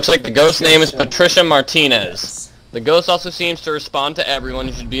 It looks like the ghost name is Patricia Martinez. The ghost also seems to respond to everyone.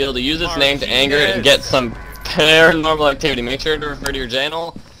 You should be able to use its name to anger it and get some paranormal activity. Make sure to refer to your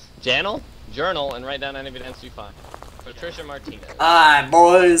journal, and write down any evidence you find. Patricia Martinez. Alright,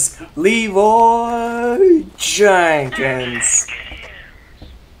 boys. Leroy Jenkins.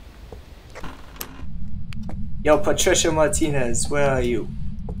 Yo, Patricia Martinez, where are you?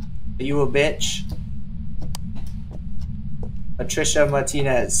 Are you a bitch? Patricia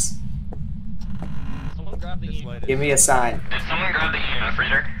Martinez. Someone grab the EMF. Give me a sign. Did someone grab the EMF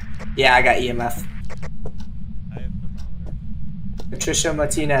reader? Yeah, I got EMF. I have thermometer. Patricia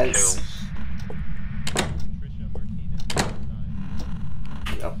Martinez. Patricia Martinez.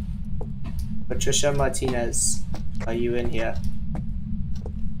 Yo. Patricia Martinez, are you in here?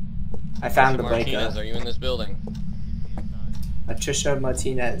 I found the Martinez, breaker. are you in this building? Patricia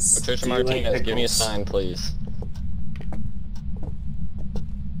Martinez. Patricia do you like Martinez, give me a pickles? sign, please.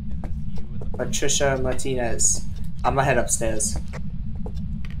 Patricia Martinez. I'm gonna head upstairs.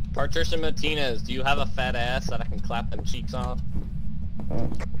 Patricia Martinez, do you have a fat ass that I can clap them cheeks off?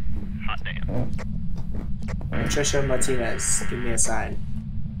 Hot damn. Patricia Martinez, give me a sign.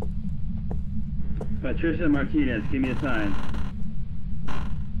 Patricia Martinez, give me a sign.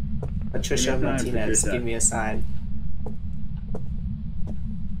 Patricia Give me a sign, Martinez, Patricia. give me a sign.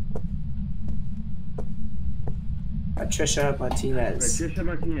 Patricia Martinez. Patricia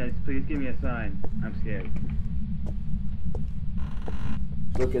Martinez, please give me a sign. I'm scared.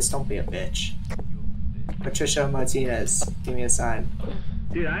 Lucas, don't be a bitch. Patricia Martinez, give me a sign.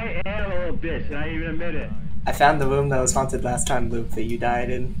 Dude, I am a little bitch, and I didn't even admit it. I found the room that was haunted last time, Luke, that you died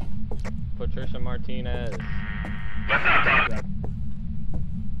in. Patricia Martinez. Let's not talk.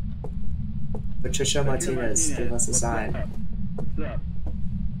 Patricia Martinez, give us a sign. What's up?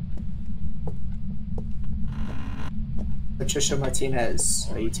 Patricia Martinez,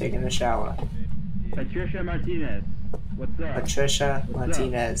 are you taking a shower? Patricia Martinez. What's up? Patricia What's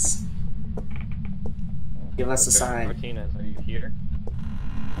Martinez. Give us a Patricia sign. Martinez, are you here?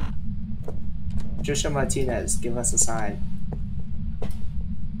 Patricia Martinez, give us a sign.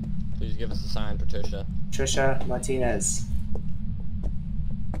 Please give us a sign, Patricia. Patricia Martinez.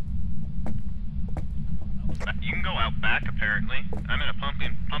 You can go out back, apparently. I'm in a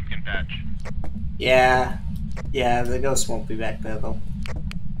pumpkin patch. Yeah, the ghost won't be back there though.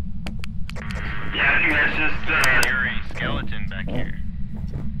 Yeah, I think that's just, Eerie skeleton back here.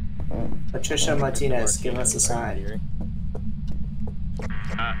 Patricia Martinez, give us a sign.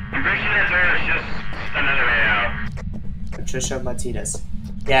 I'm pretty sure that's her, it's just another way out. Patricia Martinez.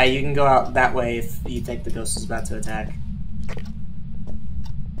 Yeah, you can go out that way if you think the ghost is about to attack.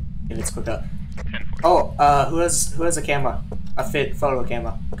 If it's quick up. Oh, who has a camera? A photo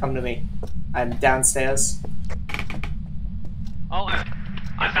camera. Come to me. I'm downstairs. Oh, I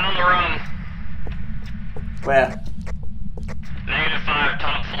found the room. Where? -5,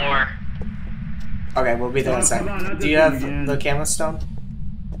 top floor. Okay, we'll be there in a second. Do you have the camera, Stone?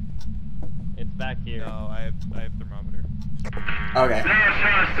 It's back here. No, I have thermometer. Okay, No,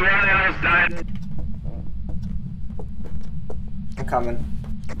 it's the one that almost died. I'm coming.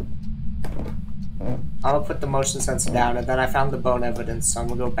 I'm gonna put the motion sensor down, and then I found the bone evidence, so I'm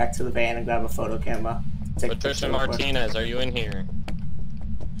gonna go back to the van and grab a photo camera. Take a Patricia picture real quick. Martinez, are you in here?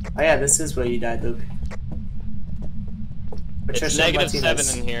 Oh yeah, this is where you died, Luke. It's -7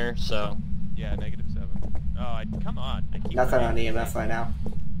 in here, so. Yeah, -7. Oh, come on. I keep Nothing on forgetting. EMF right now.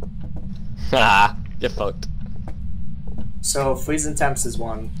 Haha, you're fucked. So freezing temps is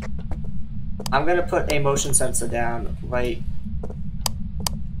 1. I'm gonna put a motion sensor down right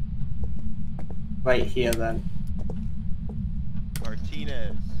here then.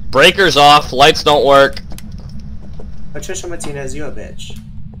 Martinez. Breakers off, lights don't work. Patricia Martinez, you a bitch.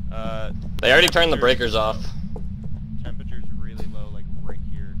 They already turned the breakers off. Temperature's really low, like right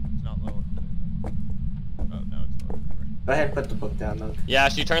here. It's not low. Oh, no, it's low. Go ahead and put the book down, Luke. Yeah,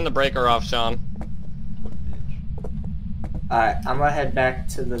 she turned the breaker off, Sean. What a bitch. Alright, I'm gonna head back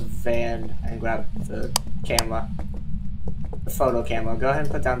to the van and grab the camera. The photo camera. Go ahead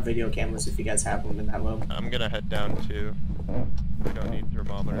and put down video cameras if you guys have them in that room. I'm gonna head down too. We don't need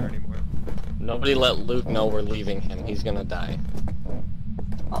thermometer anymore. Nobody let Luke know we're leaving him. He's gonna die.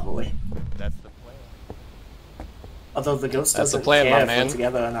 Probably. That's the plan. Although the ghost That's the doesn't plan, care my if man. we're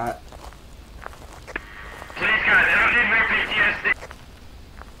together or not. Please, guys, I don't need more PTSD.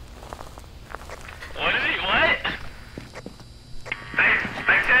 What is he? What? I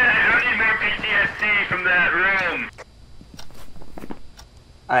said I don't need more PTSD from that room.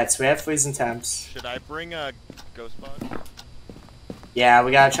 Alright, so we have freezing temps. Should I bring a ghost box? Yeah,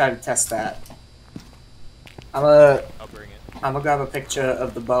 we gotta try to test that. I'll bring it. I'm gonna grab a picture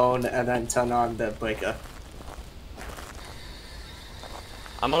of the bone and then turn on the breaker.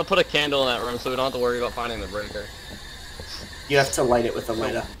 I'm gonna put a candle in that room so we don't have to worry about finding the breaker. You have to light it with a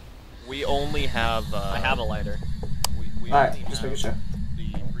lighter. We only have. I have a lighter. We Alright, only just have making sure.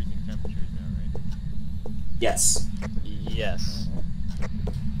 the freezing temperatures now, right? Yes. Yes.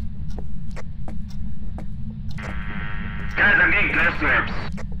 Guys, I'm getting ghost orbs.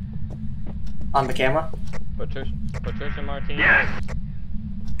 On the camera? Patricia Martinez. Yes.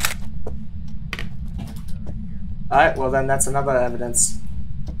 Alright, well then that's another evidence.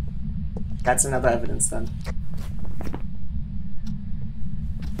 That's another evidence then.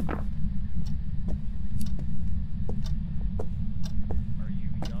 Are you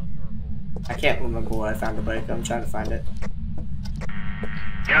young or old? I can't remember where I found the breaker. I'm trying to find it.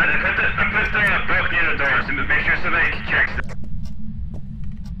 Guys, I put the book near the door, so make sure somebody checks it.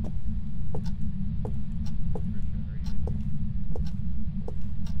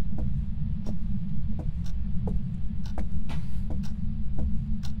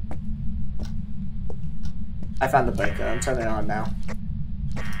 I found the breaker. I'm turning it on now.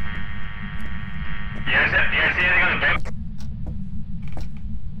 You guys see anything on the book?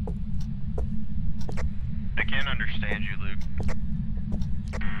 I can't understand you, Luke.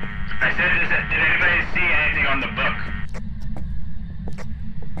 I said, did anybody see anything on the book?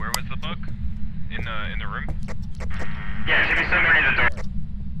 Where was the book? In the room? Yeah, it should be somewhere near the door.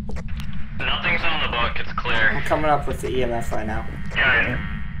 Nothing's on the book. It's clear. I'm coming up with the EMF right now. Yeah.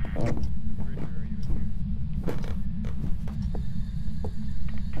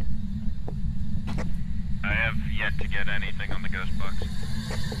 I have yet to get anything on the ghost box.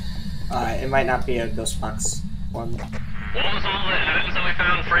 It might not be a ghost box one. What was all the evidence that we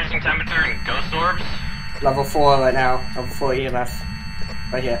found? Freezing temperature and ghost orbs? Level 4 right now. Level 4 EMF.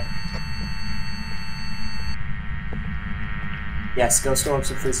 Right here. Yes, ghost orbs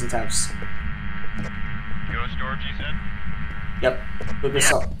and freezing temps. Ghost orbs spots you said? Yep.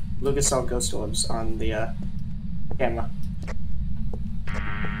 Lucas saw ghost orbs on the camera.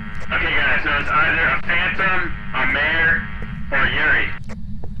 Okay, guys, so it's either a phantom, a mare, or a Yuri.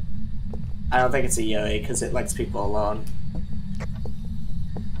 I don't think it's a Yuri because it lets people alone.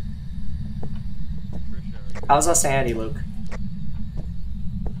 How's our sanity, Luke?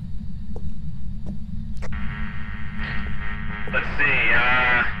 Let's see,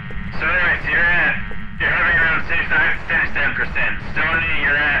 so anyways, you're having around 77%. Stoney,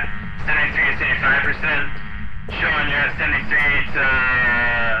 you're at 73 to 75%. Sean, you're at 73 to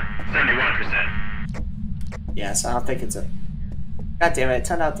 71%. Yes, I don't think it's a... God damn it, it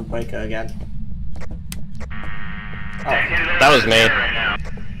turned out the breaker again. Oh, That was me. Right now.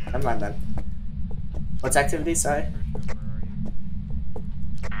 never mind then. What's activity, sorry?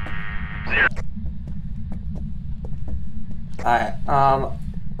 Alright,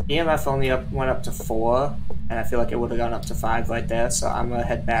 EMF only went up to 4, and I feel like it would have gone up to 5 right there, so I'm gonna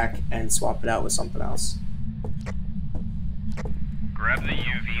head back and swap it out with something else. Grab the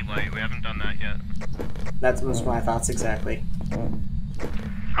UV light. We haven't done that yet. That was my thoughts exactly.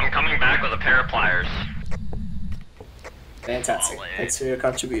 I'm coming back with a pair of pliers. Fantastic. Thanks for your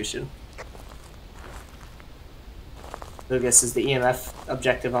contribution. Lucas, is the EMF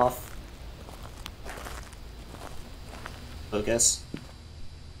objective off? Lucas?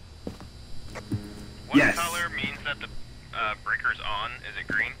 What Yes. color means that the breaker's on? Is it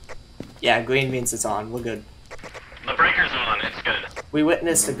green? Yeah, green means it's on. We're good. The breaker's on, it's good. We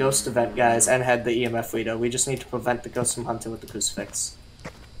witnessed a ghost event, guys, and had the EMF reader. We just need to prevent the ghost from hunting with the crucifix.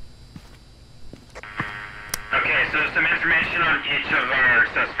 Okay, so some information on each of our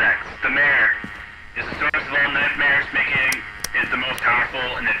suspects. The mare is the source of all nightmares, making it the most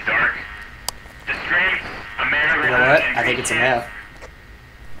powerful in the dark. The strengths, a mare... You know what? I think it's a male.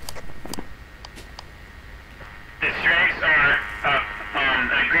 The strengths are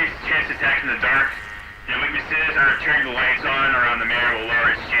an increased chance to attack in the dark. The weaknesses are turning the lights on around the mare will lower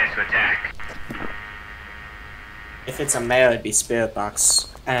its chance to attack. If it's a male, it'd be spirit box.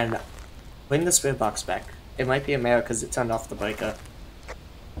 And bring the spirit box back. It might be a male because it turned off the breaker.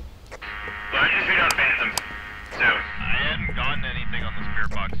 Well, I just read on Phantom, so... I hadn't gotten anything on the spirit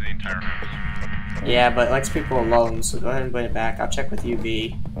box the entire house. Yeah, but it lets people alone, so go ahead and bring it back. I'll check with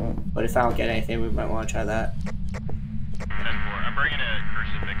UV. But if I don't get anything, we might want to try that. 10-4. I'm bringing a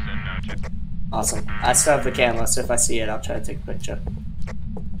crucifix in now, too. Awesome. I still have the camera, so if I see it, I'll try to take a picture.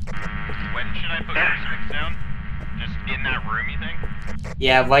 When should I put crucifix down? Just in that room, you think?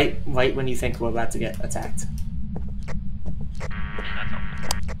 Yeah, right when you think we're about to get attacked. That's helpful.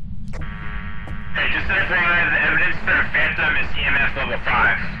 Hey, just to FYI, the evidence for a Phantom is EMF level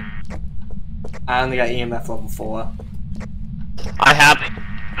 5. I only got EMF level 4. I have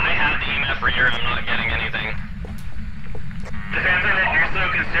I have the EMF reader and I'm not getting anything. The Phantom will also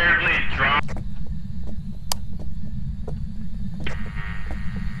considerably drop...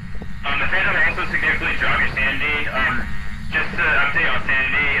 the Phantom will also significantly drop your sanity. Just to update on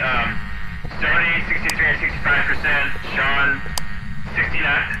sanity, Stoney, 63 or 65%, Sean,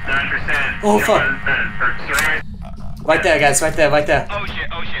 69%, Oh, fuck. or Sirois. Right there, guys, right there, right there. Oh shit,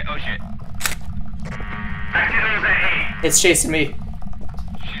 oh shit, oh shit. Activity was at 8. It's chasing me. She's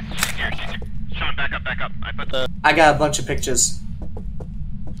here, she's here. Sean, back up, back up. I put the... I got a bunch of pictures.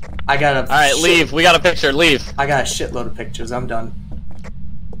 I got a... Alright, leave. We got a picture. Leave. I got a shitload of pictures. I'm done.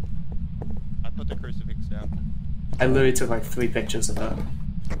 I put the crucifix down. I literally took like 3 pictures of her.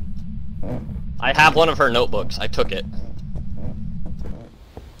 I have one of her notebooks. I took it.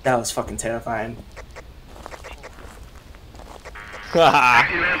 That was fucking terrifying. Haha.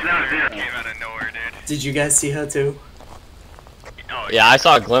 Activity was now 0. Came out of nowhere, dude. Did you guys see her too? Oh, Yeah, I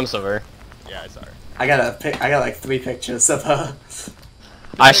saw a glimpse of her. Yeah, I saw her. I got like 3 pictures of her.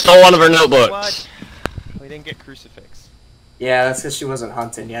 I stole one of her notebooks. What? We didn't get crucifix. Yeah, that's because she wasn't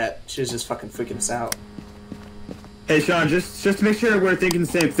hunting yet. She was just fucking freaking us out. Hey, Sean, just to make sure we're thinking the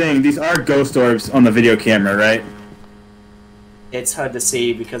same thing, these are ghost orbs on the video camera, right? It's hard to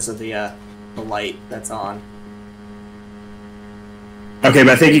see because of the light that's on. Okay,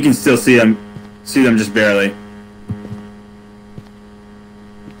 but I think you can still see them just barely.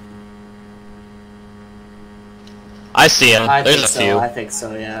 I see him. I There's think a so. few. I think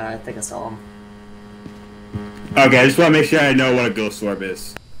so. Yeah, I think I saw him. Okay, I just want to make sure I know what a ghost orb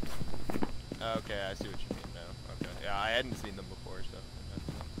is. Okay, I see what you mean now. Okay, yeah, I hadn't seen them before, so.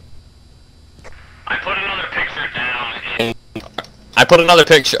 I put another picture down in... I put another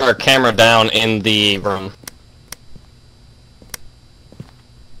picture or camera down in the room.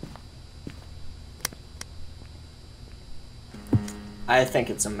 I think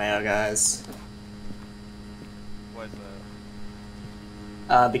it's a male, guys. Why is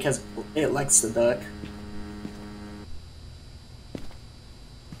that? Because it likes the dark.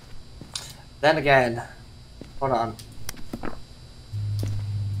 Then again, hold on.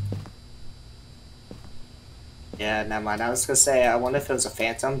 Yeah, never mind. I was gonna say, I wonder if it was a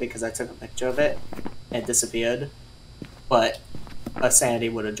phantom because I took a picture of it and it disappeared. But a sanity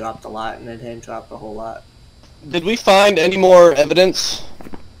would have dropped a lot and it didn't drop a whole lot. Did we find any more evidence?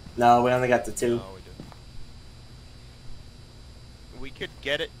 No, we only got the 2. No, we didn't. We could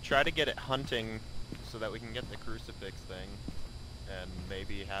get it, try to get it hunting so that we can get the crucifix thing and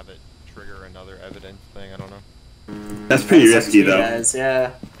maybe have it trigger another evidence thing, I don't know. That's pretty That's up risky, to you though. guys,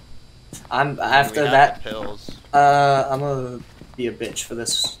 yeah. I'm after We have that. the pills. I'm gonna be a bitch for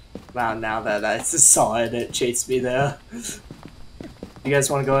this round now that I saw it. It chased me there. You guys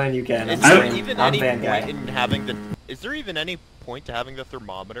want to go in? You can. Is there I'm even I'm any Van point Guy. in having the? Is there even any point to having the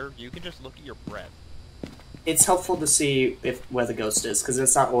thermometer? You can just look at your breath. It's helpful to see where the ghost is because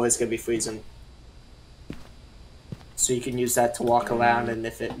it's not always gonna be freezing. So you can use that to walk around, and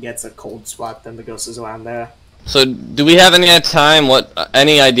if it gets a cold spot, then the ghost is around there. So, do we have any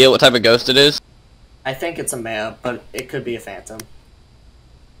any idea what type of ghost it is? I think it's a mare, but it could be a phantom.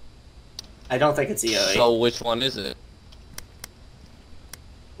 I don't think it's EOE. So, which one is it?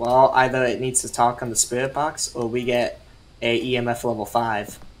 Well, either it needs to talk on the spirit box, or we get a EMF level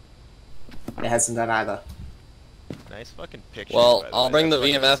 5. It hasn't done either. Nice fucking picture. Well, by the I'll way. bring the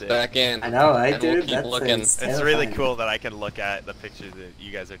That's fucking VMF sick. back in. I know, right, and we'll dude? keep That looking. thing's It's really terrifying. cool that I can look at the pictures that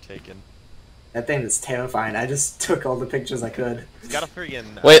you guys are taking. That thing is terrifying. I just took all the pictures I could. It's got a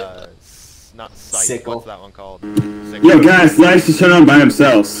friggin' Wait. not sight. Sickle. What's that one called? Yo, guys, lights just turn on by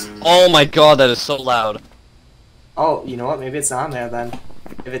themselves. Oh my god, that is so loud. Oh, you know what? Maybe it's not there then.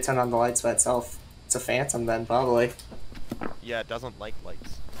 If it turned on the lights by itself. It's a phantom then, probably. Yeah, it doesn't like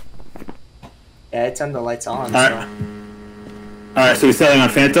lights. Yeah, it turned the lights on, Alright. so... Alright, so we're selling on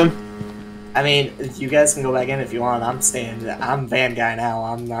Phantom? I mean, you guys can go back in if you want. I'm staying. I'm Van Guy now.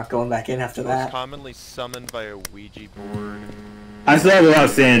 I'm not going back in after Most that. commonly summoned by a Ouija board. I still have a lot of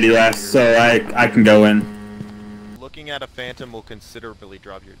sanity left, so I can go in. Looking at a phantom will considerably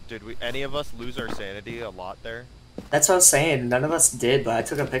drop your... Did any of us lose our sanity a lot there? That's what I was saying. None of us did, but I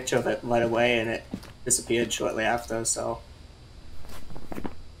took a picture of it right away and it disappeared shortly after, so...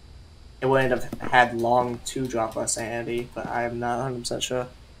 It wouldn't have had long to drop our sanity, but I'm not 100% sure.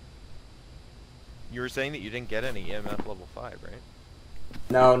 You were saying that you didn't get any EMF level 5, right?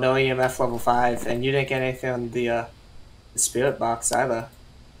 No, no EMF level 5, and you didn't get anything on the spirit box either.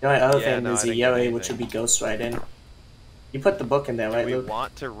 The only other thing no, is I a didn't get Yuri, anything. which would be ghost writing. You put the book in there, right, Do we Luke?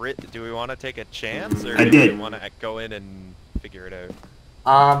 want to do we want to take a chance, or I do did. we want to go in and figure it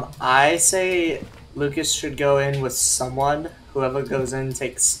out? I say Lucas should go in with someone. Whoever goes in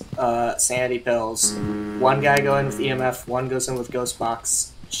takes sanity pills. One guy go in with EMF, one goes in with ghost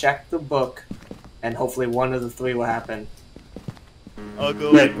box. Check the book, and hopefully one of the 3 will happen. I'll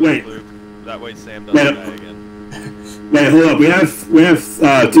go Wait, in with wait. Luke. That way Sam doesn't die again. Wait, hold up. We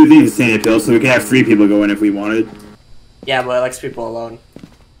have 2 things of sanity pills, so we can have 3 people go in if we wanted. Yeah, but it likes people alone.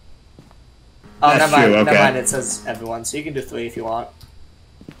 Oh, That's never mind. true, Never okay. mind. It says everyone, so you can do 3 if you want.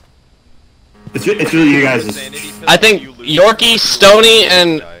 It's really you guys. Sanity pills, I think you lose Yorkie, you Stoney,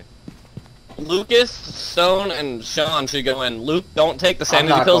 and die. Lucas, Stone, and Sean should go in. Luke, don't take the I'm sanity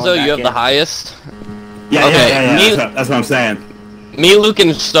not pills though, going you have back the in. highest. Yeah, Okay, yeah. me- That's what I'm saying. Me, Luke,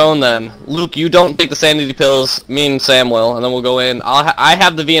 and Stone then. Luke, you don't take the sanity pills, me and Sam will, and then we'll go in. I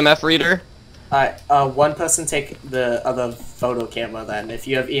have the VMF reader. Alright, one person take the other photo camera then. If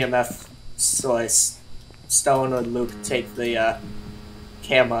you have EMF, so Stone or Luke take the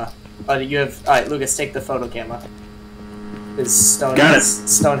camera. You have alright, Lucas, take the photo camera. Because Stone Got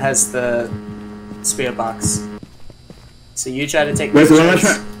Stone has the spirit box. So you try to take Wait, so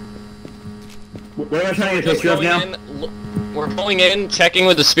pictures. what am I trying to get a Just picture of going now? we're going in, checking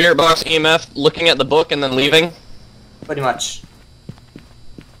with the spirit box EMF, looking at the book, and then leaving. Pretty much.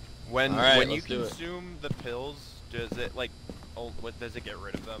 When Alright, when you let's do it. consume the pills, does it like does it get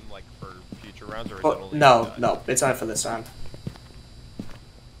rid of them like for future rounds, or is it Oh, only no, no, it's only for this round.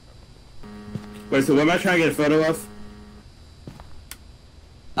 Wait, so what am I trying to get a photo of?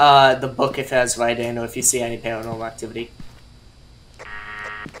 The book if it has write-in or if you see any paranormal activity.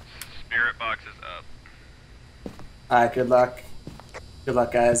 Spirit box is up. Alright, good luck. Good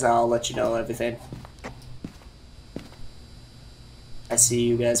luck, guys. I'll let you know everything. I see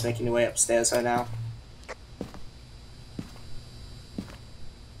you guys making your way upstairs right now.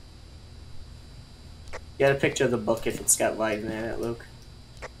 Get a picture of the book if it's got writing in it, Luke.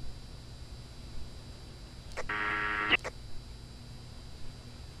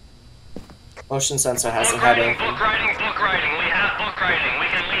 Motion sensor hasn't had anything. Book writing. We have book writing. We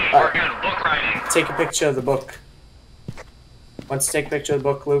can leave. We're good. Book writing. Take a picture of the book. Once you take a picture of the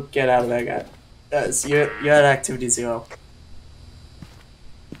book, Luke, get out of there, guy. You're at activity 0.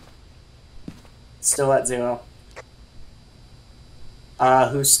 Still at 0.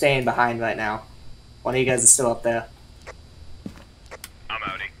 Who's staying behind right now? One of you guys is still up there. I'm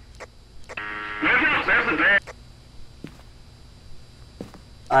outie.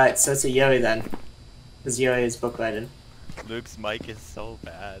 Alright, so it's a Yuri then. Because Yuri is book writing. Luke's mic is so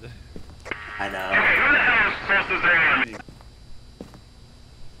bad. I know. Who the hell is supposed to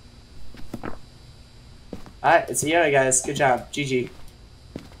say? Alright, it's a Yuri, guys. Good job. GG.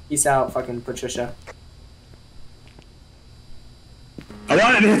 Peace out, fucking Patricia. I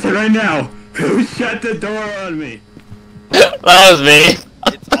want an answer right now. Who shut the door on me? That was me.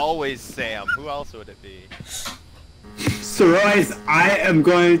 It's always Sam. Who else would it be? Sirois, I am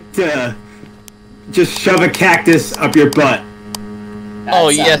going to just shove a cactus up your butt. Oh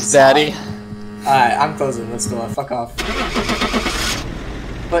yes, Daddy. Alright, I'm closing this door. Fuck off.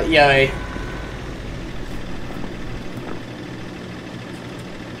 But Yuri.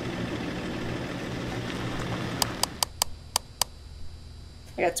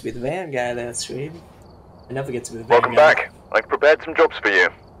 I got to be the van guy there, sweet. I never get to be the van Welcome guy. back. I've prepared some jobs for you.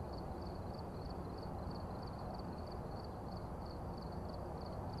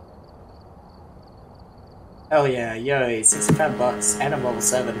 Oh yeah, Yuri, 65 bucks, and I'm level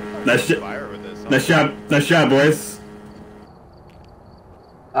 7. Nice shot, boys.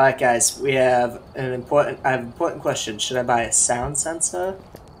 Alright guys, we have I have an important question. Should I buy a sound sensor?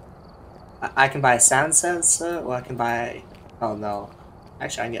 I can buy a sound sensor, or I can buy... Oh no.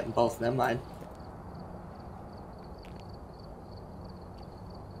 Actually, I can get them both, never mind.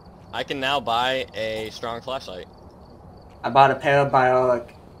 I can now buy a strong flashlight. I bought a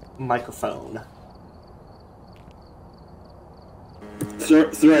parabolic microphone.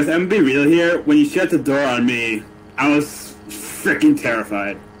 Sirois, I'm gonna be real here. When you shut the door on me, I was freaking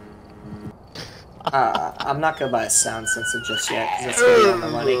terrified. I'm not gonna buy a sound sensor just yet, because that's really on the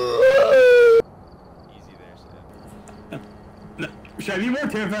money. Easy there, Sam. Should I be more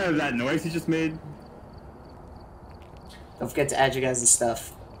terrified of that noise he just made? Don't forget to add your guys'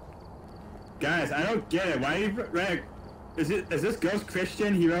 stuff. Guys, I don't get it. Why you is this ghost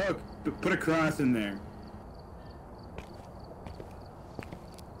Christian? He put a cross in there.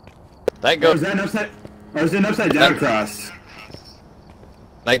 That Or ghost. is it an upside down cross?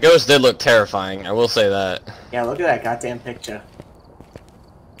 That ghost did look terrifying. I will say that. Yeah, look at that goddamn picture.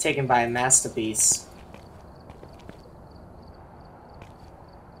 Taken by a masterpiece.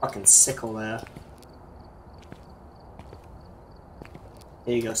 Fucking sickle there.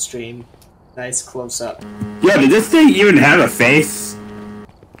 There you go, stream. Nice close up. Yo, did this thing even have a face?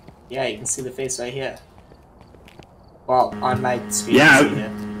 Yeah, you can see the face right here. Well, on my screen, Yeah. you see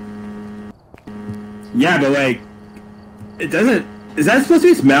it. Yeah, but like, it doesn't. Is that supposed to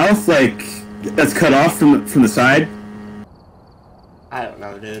be its mouth? Like, that's cut off from the side? I don't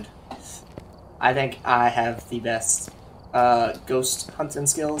know, dude. I think I have the best ghost hunting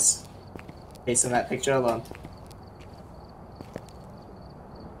skills based on that picture alone.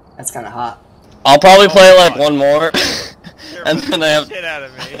 That's kind of hot. I'll probably play like one more, and then I have. Shit out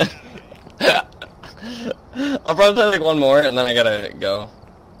of me. I'll probably play like one more, and then I gotta go.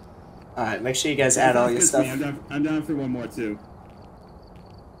 Alright, make sure you guys add all your stuff. I'm down for one more too.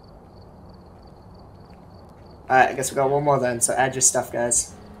 Alright, I guess we got one more then, so add your stuff,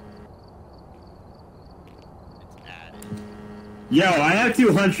 guys. Yo, I have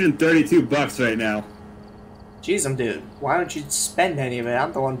 232 bucks right now. Jeez, dude, why don't you spend any of it?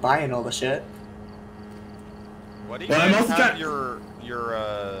 I'm the one buying all the shit. What do you Well, I'm guys also have try-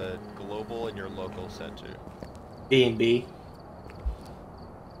 your global and your local set to? B&B.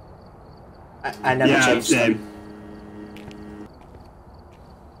 I never Yeah, changed same. them.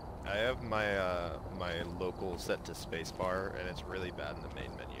 I have my my local set to spacebar, and it's really bad in the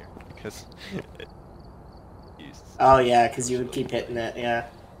main menu because it uses. Oh yeah, because you would keep hitting it, yeah.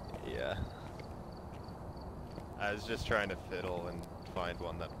 Yeah. I was just trying to fiddle and find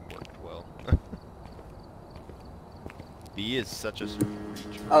one that worked well. B is such a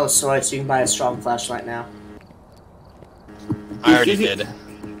reach. Oh, so you can buy a strong flashlight now. I already did.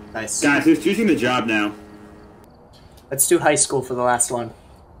 Nice. Guys, who's choosing the job now? Let's do high school for the last one.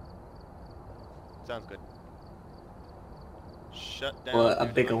 Sounds good. Shut down. Or a due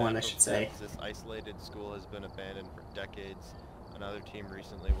to bigger one, I natural should say. deaths, This isolated school has been abandoned for decades. Another team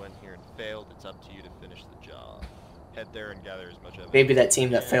recently went here and failed. It's up to you to finish the job. Head there and gather as much evidence. Maybe that team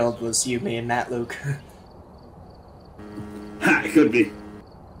that as failed you was you, me, and Matt, Luke. Ha, it could be.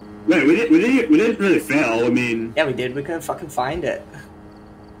 Wait, we didn't really fail. I mean, Yeah, we did. We couldn't fucking find it.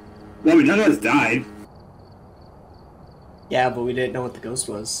 well, I mean, none of us died. Yeah, but we didn't know what the ghost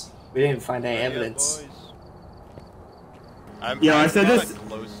was. We didn't find any evidence. I said found this. a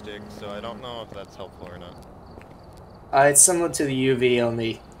glow stick, so I don't know if that's helpful or not. It's similar to the UV,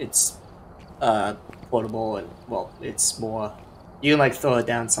 only it's portable and, well, it's more... You can, like, throw it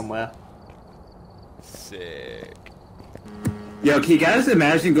down somewhere. Sick. Yo, can you guys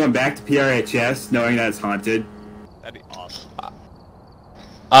imagine going back to PRHS knowing that it's haunted? That'd be awesome.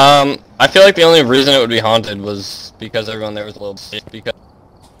 I feel like the only reason it would be haunted was because everyone there was a little sick, because...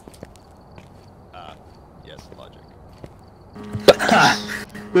 Yes, logic.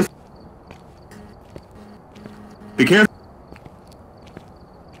 Be careful.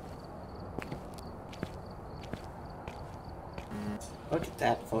 Look at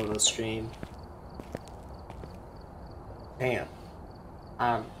that photo stream. Damn.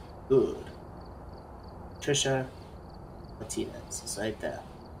 I'm good. Trisha Martinez is right there.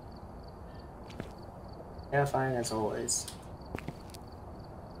 Terrifying as always.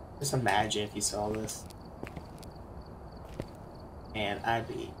 Just imagine if you saw this. And I'd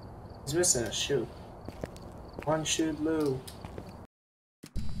be... He's missing a shoe. One shoe blue.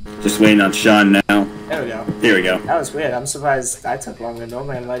 Just waiting on Sean now. There we go. Here we go. That was weird. I'm surprised I took longer.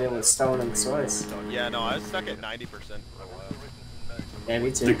 Normally I'm right in with Stone and Sirois. Yeah, no, I was stuck at 90% for a while. Yeah,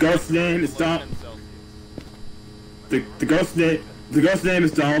 me too. The ghost name is Don. The ghost name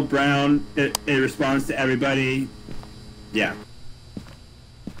is Donald Brown. It responds to everybody. Yeah.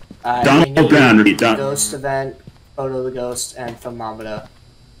 Donald Brown. Repeat. Ghost event, photo of the ghost, and thermometer.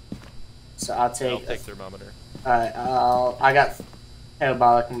 So I'll take thermometer. Alright, I got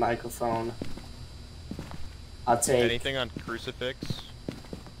parabolic microphone. I'll take... Anything on crucifix?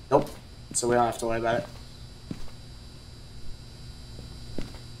 Nope. So we don't have to worry about it.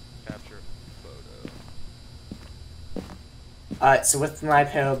 Capture photo. Alright, so with my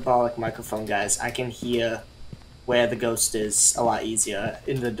parabolic microphone, guys, I can hear where the ghost is a lot easier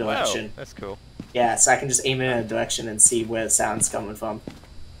in the direction. Wow, that's cool. Yeah, so I can just aim it in a direction and see where the sound's coming from.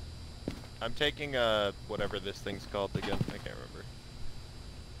 I'm taking whatever this thing's called again. I can't remember.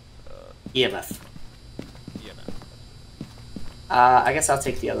 EMF. EMF. I guess I'll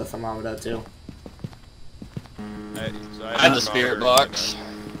take the other thermometer too. I have the spirit box.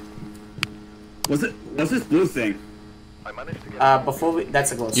 What's this blue thing? Before we...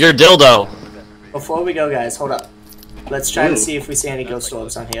 That's a ghost. Your dildo! Before we go, guys, hold up. Let's try to see if we see any ghost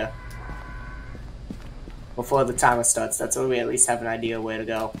orbs on here. Before the timer starts, that's where we at least have an idea where to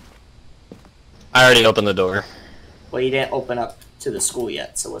go. I already opened the door. Well, you didn't open up to the school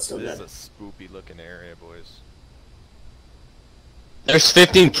yet, so we're still This good. is a spoopy looking area, boys. There's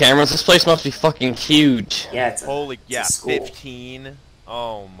 15 cameras, this place must be fucking huge. Yeah, it's a, Holy, it's yeah, a school. 15?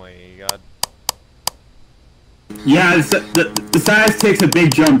 Oh my god. Yeah, the size takes a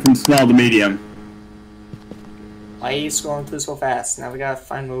big jump from small to medium. Why are you scrolling through so fast? Now we gotta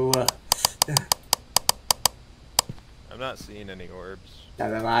find where we were. I'm not seeing any orbs.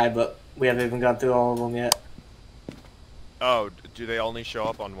 Neither am I, but we haven't even gone through all of them yet. Oh, do they only show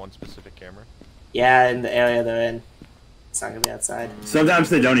up on one specific camera? Yeah, in the area they're in. It's not gonna be outside. Sometimes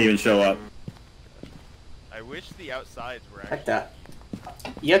they don't even show up. I wish the outsides were Like actually... that.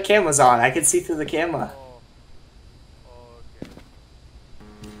 Your camera's on. I can see through the camera.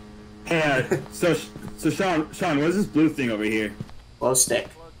 Okay. Hey, so Sean, what is this blue thing over here? Glow stick.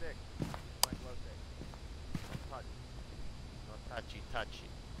 Glow stick. My glow stick. Don't touch. No touchy touchy.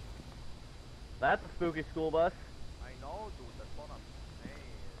 That's a spooky school bus. I know, dude. That's what I'm saying.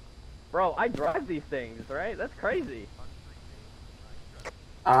 Bro, I drive these things, right? That's crazy.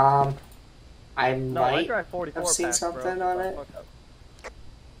 I No, I might drive 44 have seen packs, bro. something on it. Fuck up.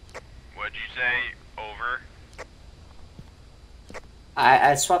 What'd you say? Over?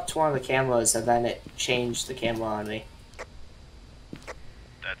 I swapped to one of the cameras and then it changed the camera on me.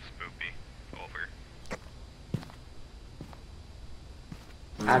 That's spoopy. Over.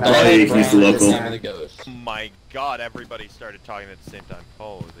 I don't Oh, know. yeah, Maybe he's Brandon local. is Name of there. the ghost. My god, everybody started talking at the same time.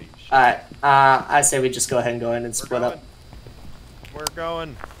 Holy shit. Alright, I say we just go ahead and go in and split up. We're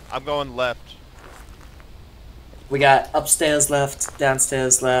going. I'm going left. We got upstairs left,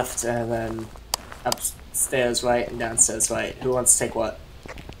 downstairs left, and then upstairs right and downstairs right. Who wants to take what?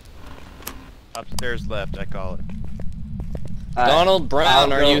 Upstairs left, I call it. Alright, Donald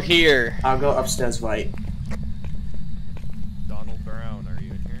Brown, are you here? I'll go upstairs right. Donald Brown, are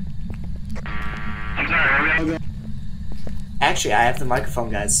you in here? I'm sorry, are we on? Actually, I have the microphone,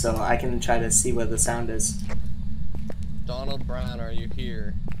 guys, so I can try to see where the sound is. Donald Brown, are you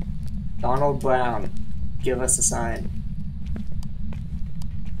here? Donald Brown, give us a sign.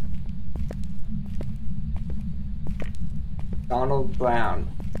 Donald Brown,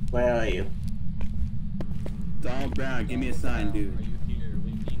 where are you? Donald Brown, give me a sign, dude. Are you here?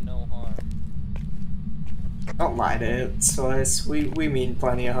 We mean no harm. Don't lie to it, Sirois. We mean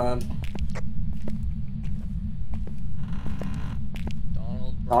plenty of harm.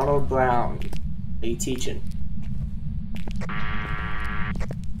 Donald Brown, are you teaching?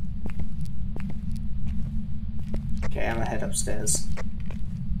 Okay, I'm gonna head upstairs.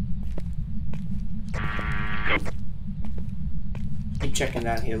 Go. Keep checking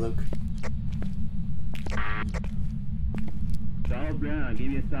down here, Luke. Donald Brown, give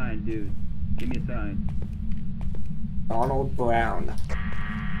me a sign, dude. Give me a sign. Donald Brown.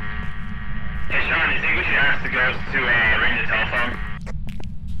 Hey, Sean, you think we should ask the ghost to ring the telephone?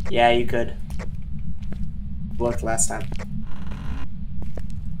 Yeah, you could. Worked last time.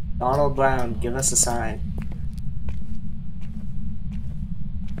 Donald Brown, give us a sign.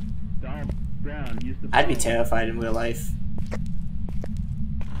 Donald Brown, use the I'd be phone. terrified in real life.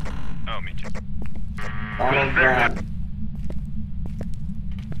 Oh, me too. Donald Brown.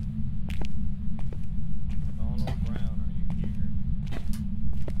 Donald Brown, are you here?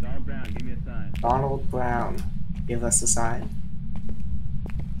 Donald Brown, give me a sign. Donald Brown, give us a sign.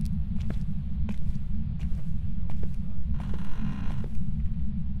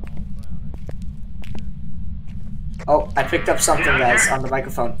 Oh, I picked up something, guys, on the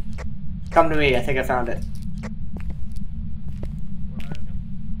microphone. Come to me, I think I found it.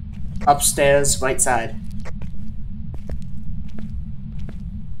 Upstairs, right side.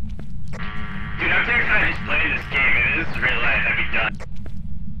 Dude, I'm terrified just playing this game. It is real life. I'd be done.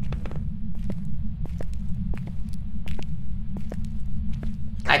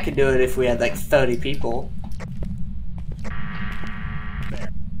 I could do it if we had like 30 people.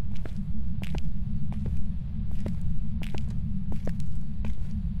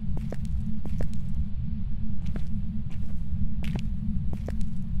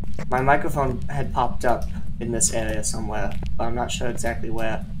 My microphone had popped up in this area somewhere, but I'm not sure exactly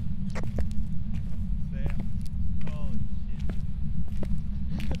where.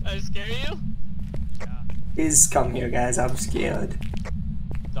 I scare you? Please come here, guys, I'm scared.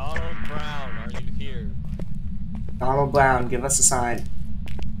 Donald Brown, are you here? Donald Brown, give us a sign.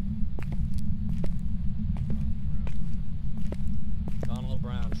 Donald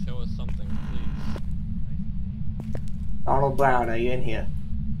Brown, show us something, please. Donald Brown, are you in here?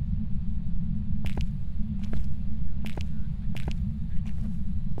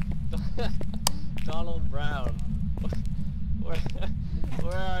 Donald Brown.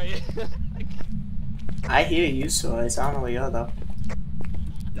 Where are you? I hear you, Sirois. I don't know where you are, though.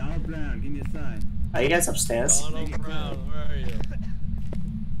 Donald Brown, give me a sign. Are you guys upstairs? Donald Brown, where are you?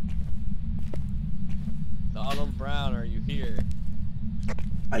 Donald Brown, are you here?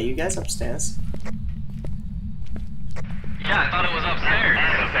 Are you guys upstairs? Yeah, I thought it was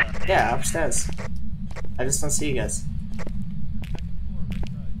upstairs. Yeah, upstairs. I just don't see you guys.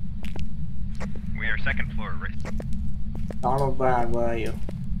 We are second floor, right? Donald Brown, where are you?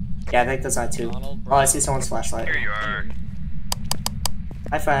 Yeah, I think that's not two. Donald Oh, I see someone's flashlight. Here you are.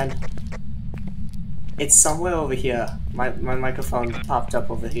 Hi, friend. It's somewhere over here. My microphone popped up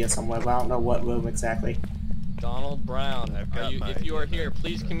over here somewhere, but I don't know what room exactly. Donald Brown, I've got my if you are idea here, back.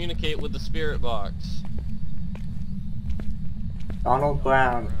 please communicate with the spirit box. Donald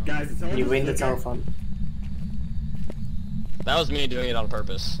Brown, Guys, it's can you ring the telephone? That was me doing it on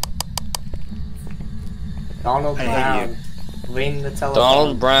purpose. Donald I hate Brown, ring the telephone.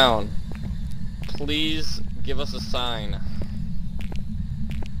 Donald Brown, please give us a sign.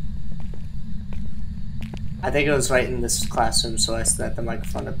 I think it was right in this classroom, so I said the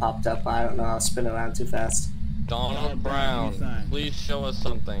microphone had popped up. I don't know, I'll spin around too fast. Donald Brown, please show us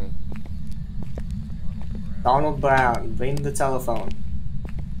something. Donald Brown, ring the telephone.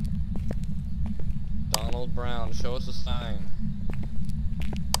 Donald Brown, show us a sign.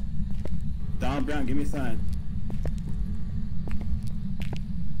 Donald Brown, give me a sign.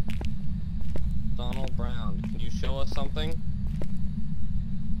 Donald Brown, can you show us something?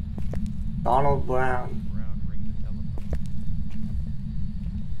 Donald Brown.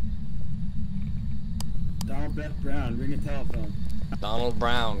 Donald Brown, ring a telephone. Donald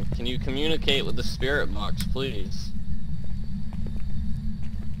Brown, can you communicate with the spirit box, please?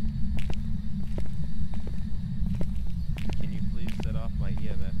 Can you please set off my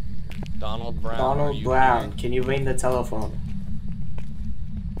EMF meter? Donald Brown, are Donald you Brown, here? can you ring the telephone?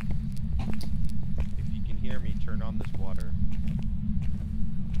 If you can hear me, turn on this water.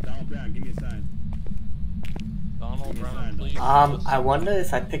 Donald Brown, give me a sign. Donald Brown, please. I wonder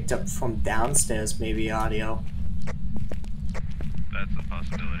if I picked up from downstairs, maybe audio. That's a possibility.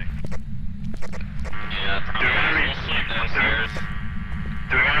 possibility. Yeah, probably. We'll sleep downstairs.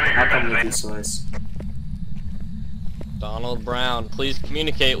 Do we gotta make I'll our come with best you, Sirois. Donald Brown, please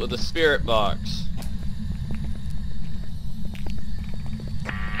communicate with the spirit box.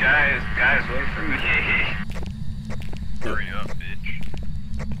 Guys, wait for me. Hurry up, bitch.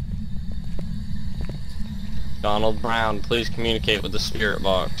 Donald Brown, please communicate with the spirit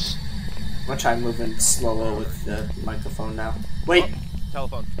box. I'm gonna try moving slower with the microphone now. Wait!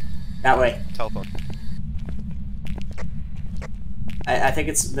 Telephone. That way. Telephone. I think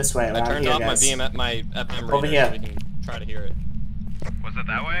it's this way, I around turned here, off guys. my FM reader Over here. so we can try to hear it. Was it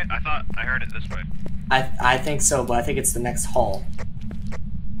that way? I thought I heard it this way. I think so, but I think it's the next hall.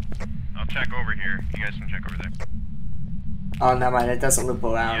 I'll check over here. You guys can check over there. Oh, never mind, it doesn't loop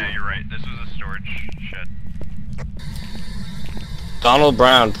around. Yeah, you're right. This was a storage shed. Donald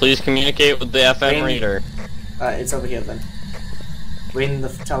Brown, please communicate with the FM Ring. reader. It's over here then. Ring the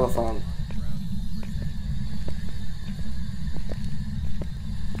telephone.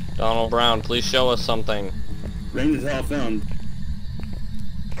 Donald Brown, please show us something. Ring the telephone.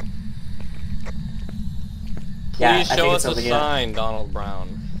 Yeah, Please I show think us it's over a here. sign, Donald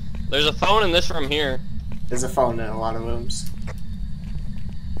Brown. There's a phone in this room here. There's a phone in a lot of rooms.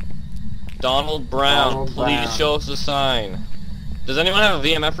 Donald Brown, Donald please Brown. show us a sign. Does anyone have a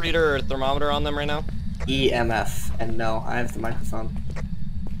VMF reader or a thermometer on them right now? EMF, and no, I have the microphone.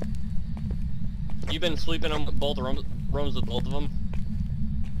 You've been sleeping in both rooms with both of them?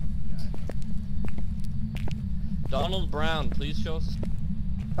 Donald Brown, please show us.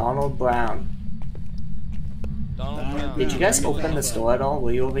 Donald Brown. Donald Brown. Did you guys open this door at all?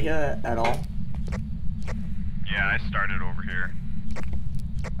 Were you over here at all? Yeah, I started over here.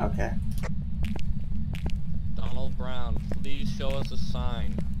 Okay. Donald Brown, please show us a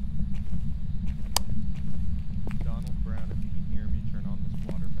sign. Donald Brown, if you can hear me, turn on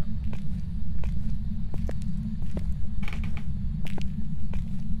this water fountain.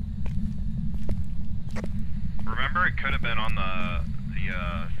 Remember, it could have been on the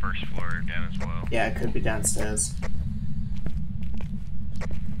first floor again as well. Yeah, it could be downstairs.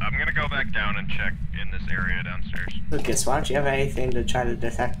 I'm gonna go back down and check in this area downstairs. Lucas, why don't you have anything to try to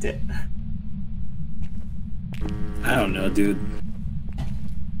detect it? I don't know, dude.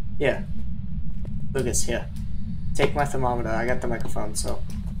 Yeah. Lucas, here. Take my thermometer. I got the microphone, so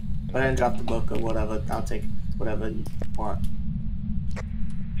go ahead and drop the book or whatever. I'll take whatever you want.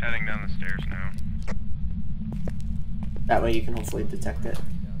 Heading down the stairs now. That way you can hopefully detect it.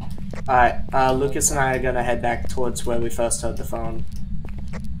 Alright, Lucas and I are gonna head back towards where we first heard the phone.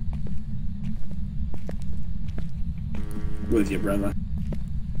 With your brother.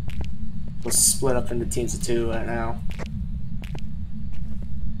 We'll split up into teams of 2 right now.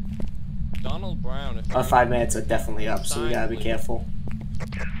 Donald Brown, if Our 5 minutes are definitely up, so we gotta be careful.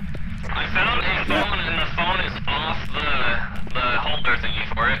 I found a phone and the phone is off the holder thingy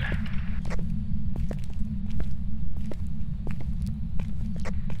for it.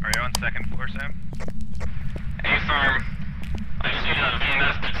 Are you on second floor, Sam? A-firm. I just need a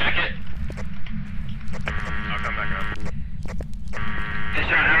VMF to check it. I'll come back up. Hey,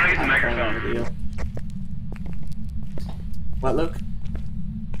 Sean, how do I use the I'm microphone? with you. What, Luke?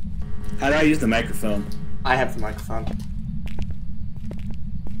 How do I use the microphone? I have the microphone.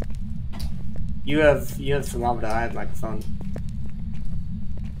 You have thermometer, I have microphone.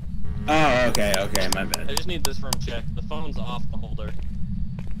 Oh, okay, my I bad. just need this room checked. The phone's off the holder.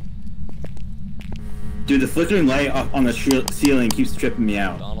 Dude, the flickering light on the ceiling keeps tripping me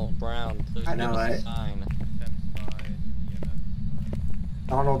out. Donald Brown, please I know, give us right? a sign.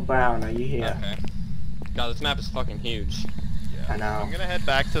 Donald Brown, are you here? Okay. God, this map is fucking huge. Yeah. I know. I'm gonna head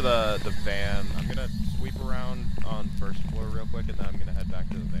back to the van. I'm gonna sweep around on first floor real quick, and then I'm gonna head back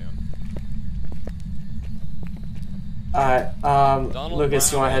to the van. Alright, Donald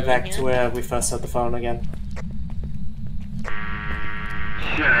Lucas, Brown, you wanna head are you back in to here? where we first heard the phone again?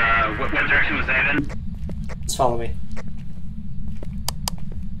 Sure, what direction was that in? Just follow me.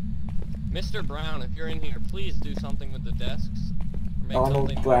 Mr. Brown, if you're in here, please do something with the desks. Or make Donald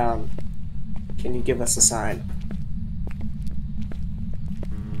something. Brown, can you give us a sign?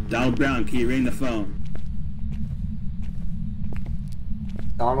 Donald Brown, can you ring the phone?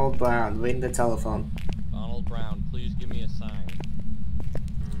 Donald Brown, ring the telephone. Donald Brown, please give me a sign.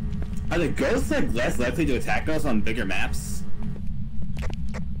 Are the ghosts like less likely to attack us on bigger maps?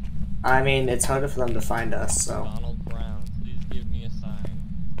 I mean, it's harder for them to find us, so Donald Brown, please give me a sign.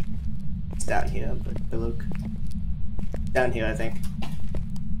 it's down here, but Luke. Down here, I think.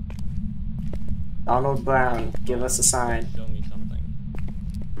 Donald Brown, give us a sign. Show me something.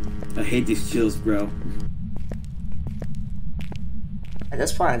 I hate these chills, bro. At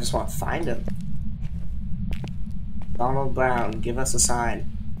this point, I just want to find him. Donald Brown, give us a sign.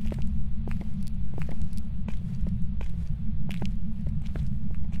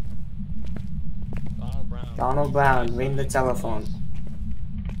 Donald Brown, ring the telephone.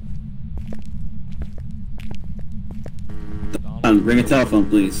 Ring a telephone,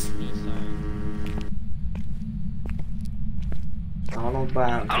 please. Donald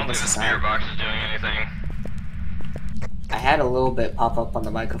Brown, I don't give think us the a spirit sign. box is doing anything. I had a little bit pop up on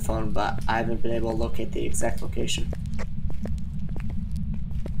the microphone, but I haven't been able to locate the exact location.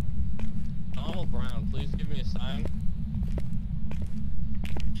 Donald Brown, please give me a sign.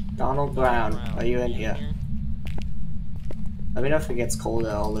 Donald Brown, are you in here? Let me know if it gets cold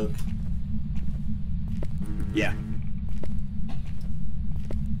at all, Luke. Yeah.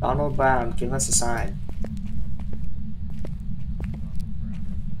 Donald Brown, give us a sign.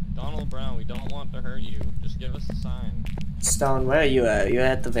 Donald Brown, we don't want to hurt you. Just give us a sign. Stone, where are you at? You're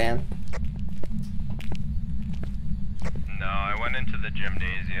at the van? No, I went into the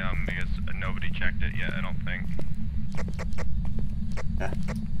gymnasium because nobody checked it yet, I don't think. Yeah.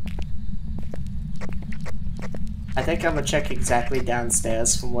 I think I'm gonna check exactly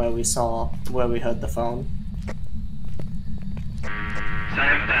downstairs from where we heard the phone.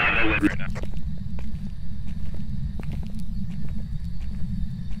 Right now.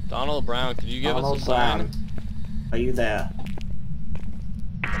 Donald Brown, could you give Donald us a sign? Brown, are you there?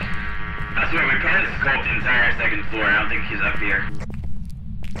 That's why we kind of scoped the entire second floor. I don't think he's up here.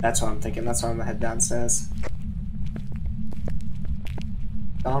 That's what I'm thinking. That's why I'm gonna head downstairs.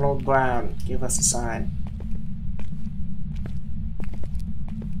 Donald Brown, give us a sign.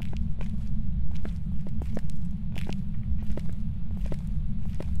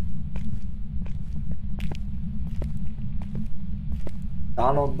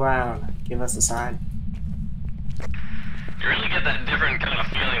 Donald Brown, give us a sign. You really get that different kind of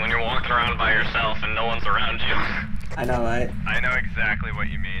feeling when you're walking around by yourself and no one's around you. I know, right? I know exactly what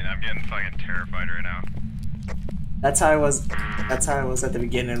you mean. I'm getting fucking terrified right now. That's how I was at the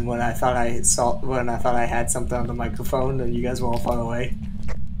beginning when I thought I had something on the microphone and you guys were all far away.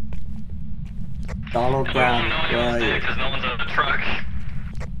 Donald Brown, where are you? Because no one's on the truck.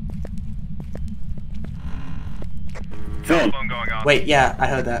 Phil, Phone going off. Wait, yeah, I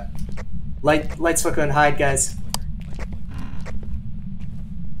heard that. Lights flicker and hide, guys.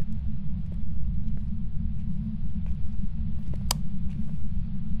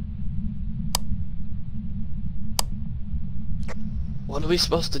 What are we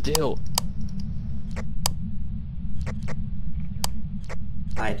supposed to do?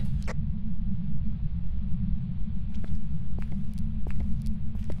 Hide.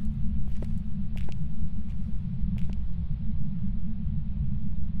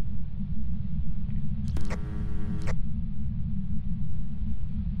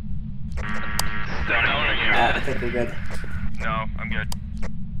 I think we're good. No, I'm good.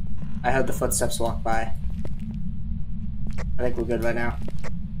 I heard the footsteps walk by. I think we're good right now.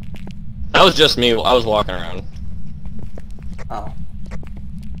 That was just me. I was walking around. Oh.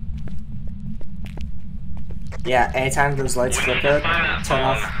 Yeah, anytime those lights flicker, turn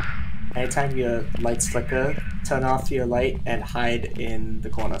off. Anytime your lights flicker, turn off your light and hide in the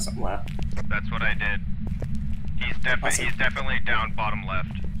corner somewhere. That's what I did. He's Awesome. definitely down bottom left.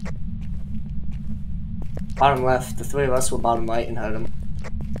 Bottom left, the three of us were bottom right and heard him.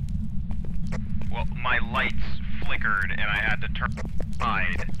 Well, my lights flickered and I had to turn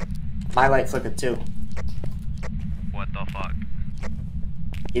hide. My light flickered too. What the fuck?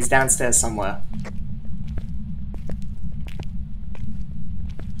 He's downstairs somewhere.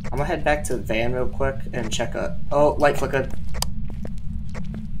 I'm gonna head back to the van real quick and check out. Oh, light flickered.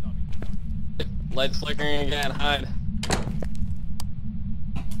 Lights flickering again. Hide.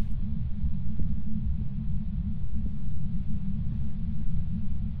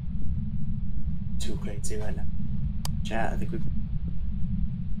 Too crazy right now. Chat, I think we.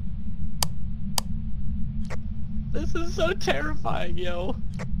 This is so terrifying, yo.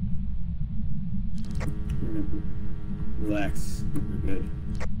 relax. We're good.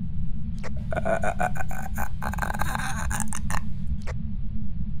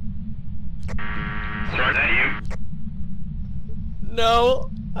 So is that you? No,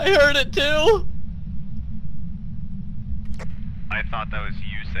 I heard it too. I thought that was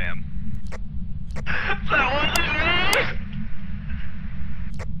you, Sam. That wasn't me!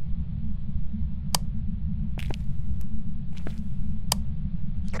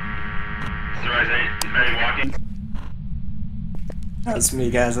 Sirois, are you walking? That was me,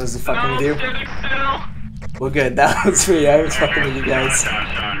 guys. I was just fucking No, with you. standing still. We're good. That was me. I was fucking with you guys. Sean.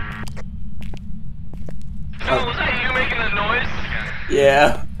 Phil, was that you making that noise?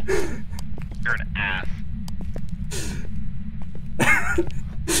 Yeah. You're an ass.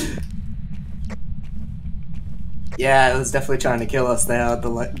 Yeah, it was definitely trying to kill us there.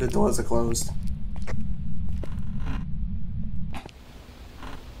 The doors are closed.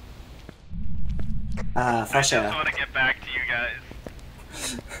 Fresh I air. just want to get back to you guys.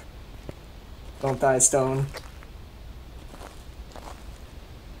 Don't die, Stone.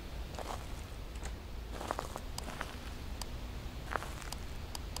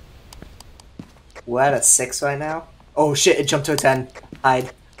 We're at a 6 right now. Oh shit, it jumped to a 10.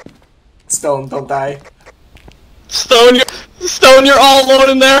 Hide. Stone, don't die. Stone, you're all alone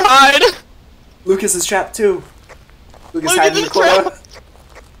in there. Hide. Lucas is trapped too. Lucas, Lucas hide in the is corner. trapped.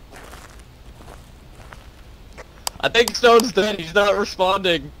 I think Stone's dead. He's not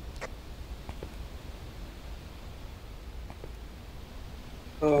responding.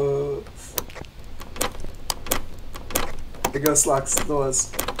 The ghost locks the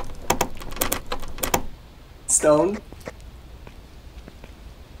doors. Stone?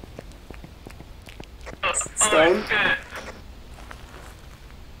 Stone?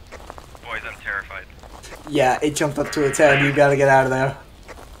 Boys, I'm terrified. Yeah, it jumped up to a 10. You gotta get out of there.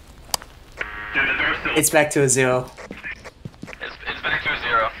 Dude, the door's still... It's back to a 0. It's back to a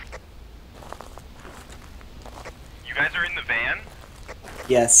 0. You guys are in the van?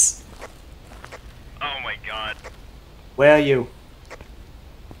 Yes. Oh my god. Where are you?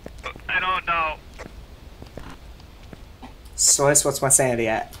 I don't know. Sirois, what's my sanity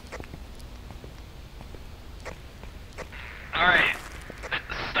at? Alright.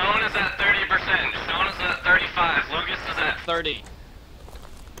 Stone is at 30%. Stone is at 35. Lucas is at 30.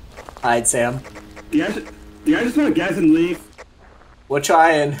 Hide, Sam. Do you guys just want to guess and leave? We're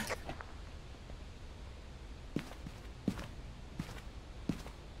trying.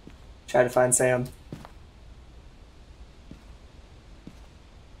 Try to find Sam.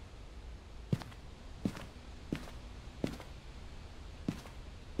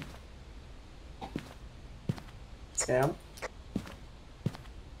 Sam?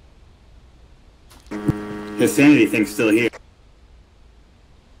 His sanity thing's still here.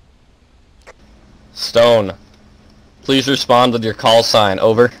 Stone, please respond with your call sign.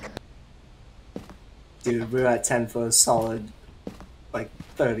 Over. Dude, we're at 10 for a solid, like,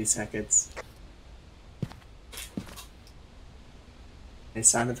 30 seconds. Any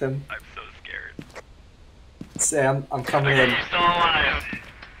sign of him? I'm so scared. Sam, I'm coming in. He's still alive.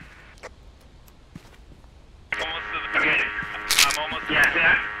 Almost to the... Okay. I'm almost to Yeah,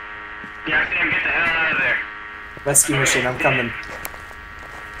 Sam. Yeah, Sam, get the hell out of there. Rescue mission, I'm coming.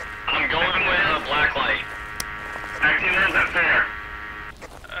 I'm going with a black light. Acting rules at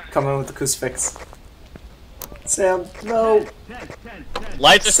 4. Coming with the crucifix. Sam, no!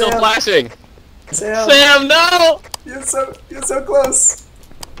 Lights are still Sam. flashing. Sam! Sam, no! You're so close!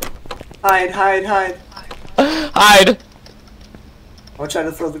 Hide, hide, hide. Hide. I'll try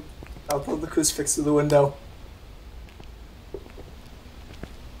to I'll throw the crucifix through the window.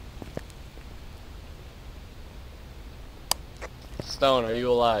 Stone, are you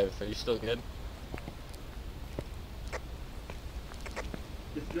alive? Are you still good?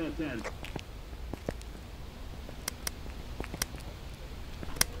 It's still 10.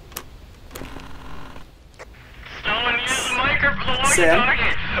 Stone, use the microphone. The Sam?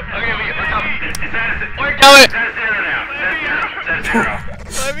 walkie-talkie. Okay, we're coming. Is that We're Damn it! That's 0 now. That's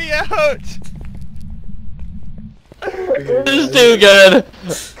 0. Let me out! This is too good.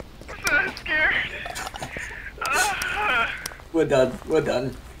 I'm so scared. We're done, we're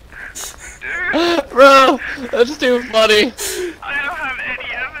done. Bro, that's too funny. I don't have any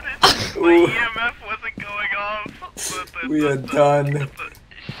evidence. My Ooh. EMF wasn't going off. We are done. The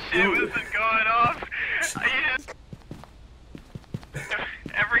shit wasn't going off.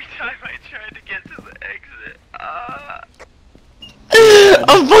 Every time I tried to get to the exit,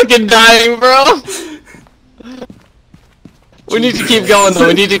 I'm fucking dying, bro. We need to keep going though.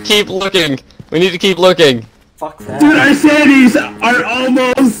 We need to keep looking. We need to keep looking. Fuck that. Dude, our sanities are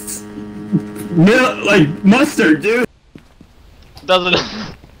almost like mustard, dude. Doesn't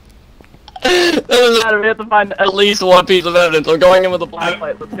matter. We have to find at least one piece of evidence. We're going in with a black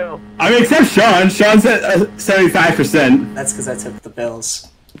light. Let's go. I mean, except Sean. Sean's at 75%. That's because I took the pills.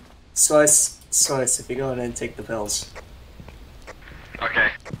 Sirois, if you're going in, take the pills.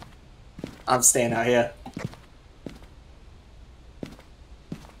 Okay. I'm staying out here.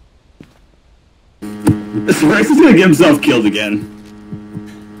 Sirois is gonna get himself killed again.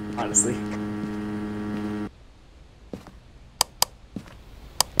 Honestly.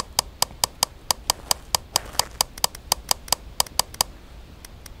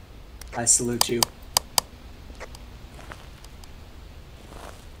 I salute you.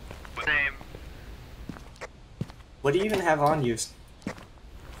 What do you even have on you?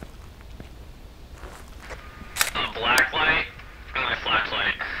 A black light and my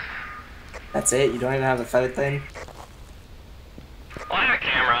flashlight. That's it? You don't even have a third thing? Well, I have a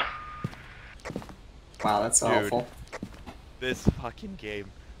camera. Wow, that's so Dude. helpful. This fucking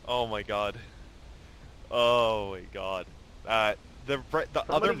game. Oh my god. Oh my god. The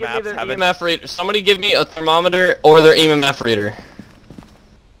other give me maps the haven't. EMF reader. Somebody give me a thermometer or their EMF reader.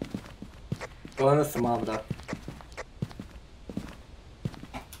 Go on the thermometer.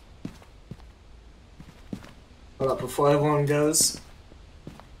 Hold up, before everyone goes.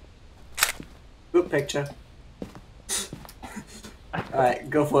 Good picture. Alright,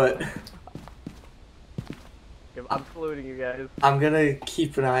 go for it. I'm saluting you guys. I'm gonna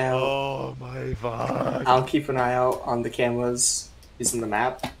keep an eye out. Oh my god. I'll keep an eye out on the cameras using the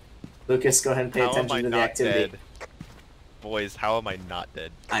map. Lucas, go ahead and pay How am attention I to the not activity. dead? Boys, how am I not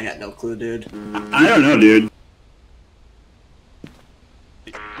dead? I got no clue, dude. I don't know, dude.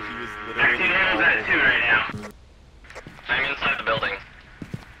 He was Acting literally. animals at 2 right now. I'm inside the building.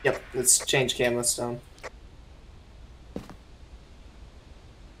 Yep, let's change camera, Stone.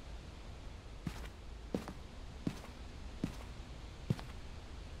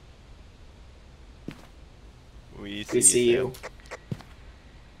 Oh, we We see you.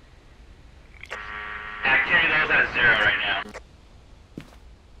 Activity levels at 0 right now.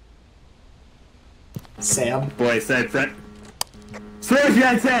 Sam? Boy, said friend. Sirois, you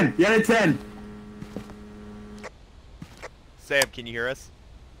had a 10! You had a 10! Sam, can you hear us?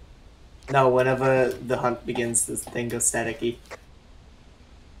 No, whenever the hunt begins, this thing goes staticky.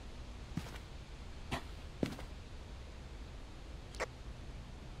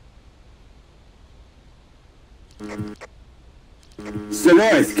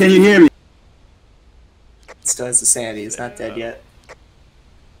 Sirois, can you hear me? Still has the sanity, he's not dead yet.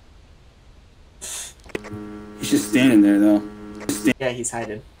 He's just standing there, though. Yeah, he's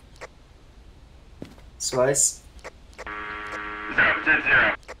hiding. Slice? 0, it's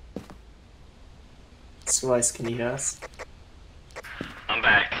 0. Slice, can you hear us? I'm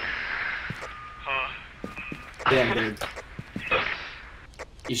back. Damn, dude.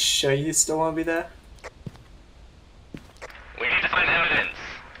 You sure you still want to be there? We need to find evidence.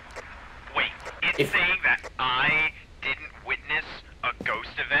 Wait, it's If- saying that I didn't witness a ghost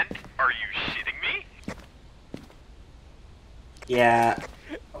event? Are you shitting me? Yeah.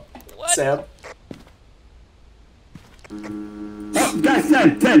 Sam? Oh, guys,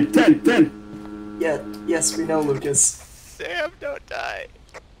 10, 10, 10, 10! Yeah, yes, we know, Lucas. Sam, don't die.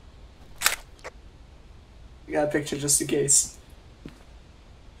 We got a picture just in case.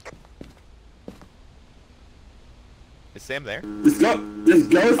 Is Sam there? This ghost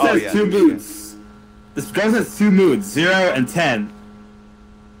Oh, has yeah. 2 moods. This ghost has 2 moods, 0 and 10.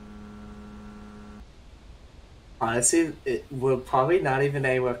 Honestly, we're probably not even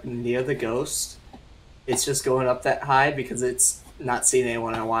anywhere near the ghost. It's just going up that high because it's not seen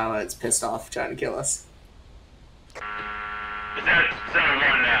anyone in a while and it's pissed off trying to kill us. It's at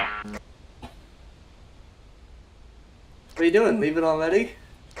 7-1 now. What are you doing? Leave it already?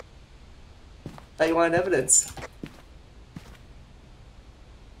 Thought you wanted evidence.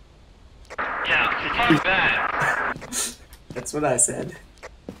 Yeah, fuck that. That's what I said.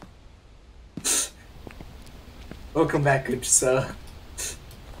 Welcome back, good sir.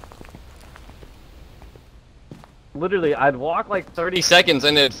 Literally, I'd walk like 30 seconds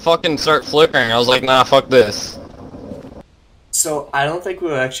and it fucking start flickering. I was like, nah, fuck this. So, I don't think we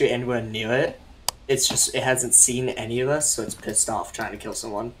were actually anywhere near it. It's just, it hasn't seen any of us, so it's pissed off trying to kill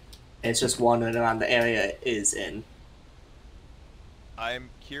someone. And it's just wandering around the area it is in. I'm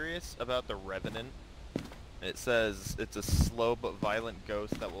curious about the Revenant. It says it's a slow but violent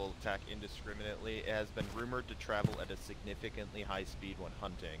ghost that will attack indiscriminately. It has been rumored to travel at a significantly high speed when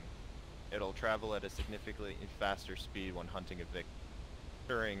hunting. It'll travel at a significantly faster speed when hunting a victim.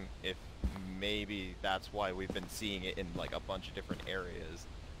 Wondering if maybe that's why we've been seeing it in like a bunch of different areas.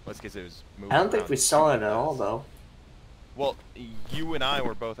 Was because it was moving I don't think around we saw it super at all, fast. though. Well, you and I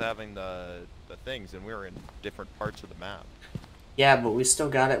were both having the things, and we were in different parts of the map. Yeah, but we still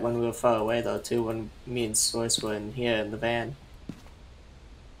got it when we were far away, though, too, when me and Soyce were in here in the van.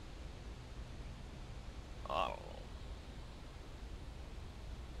 I don't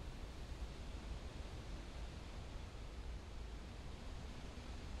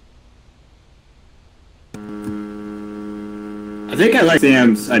know. I think I like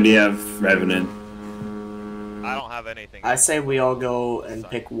Sam's idea of Revenant. I don't have anything. I say we all go and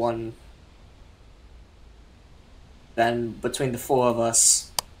pick one. Then, between the 4 of us,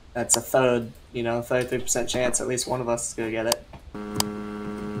 that's a third, 33% chance at least one of us is gonna get it.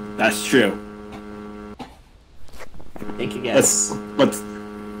 That's true. Thank you guys.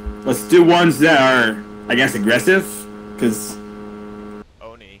 Let's do ones that are, I guess, aggressive, because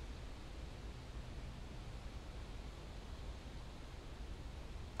Oni.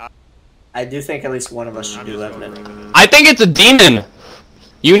 I do think at least one of us should do Revenant. I think it's a demon.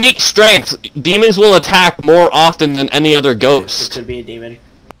 Unique strength. Demons will attack more often than any other It ghost. could be a demon.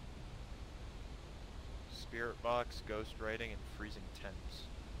 Spirit box, ghost writing, and freezing temps.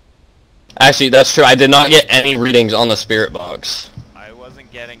 Actually, that's true. I did not get any readings on the spirit box. I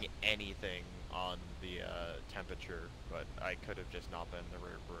wasn't getting anything on the temperature, but I could have just not been in the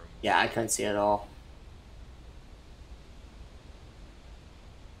rear room. Yeah, I couldn't see it at all.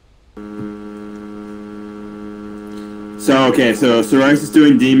 so Sirois is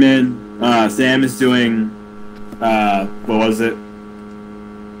doing demon. Sam is doing what was it?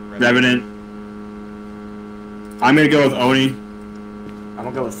 Revenant. I'm gonna go with Oni. I'm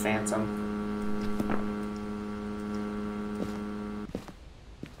gonna go with Phantom.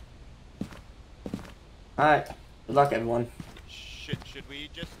 Alright. Good luck, everyone. Should we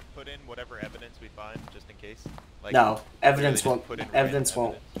just put in whatever evidence we find, just in case? Like, No, evidence really won't. put in Evidence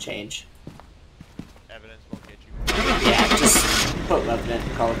random won't change. Evidence won't get you. Yeah, just put Revenant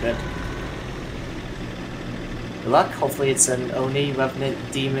and call it good. Good luck. Hopefully it's an Oni, Revenant,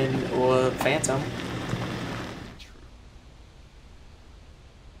 Demon, or Phantom.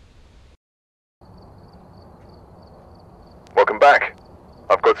 Welcome back.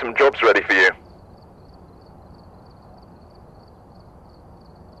 I've got some jobs ready for you.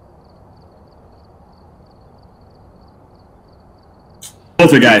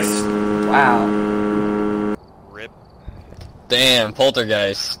 Poltergeist. Wow. Rip. Damn,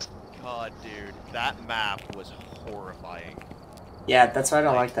 poltergeist. God, dude, that map was horrifying. Yeah, that's why I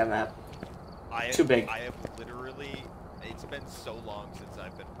don't like that map. Too big. I have literally. It's been so long since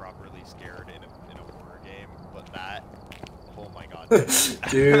I've been properly scared in a horror game, but that. Oh my god.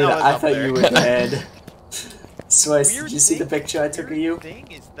 Dude, That was I up thought there. you were dead. Slice, Weird did you see the thing- picture I took of weird you?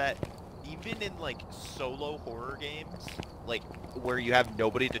 thing is that even in like solo horror games, like where you have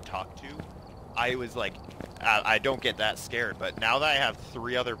nobody to talk to, I was like, I don't get that scared. But now that I have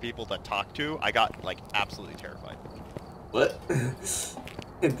 3 other people to talk to, I got like absolutely terrified. What?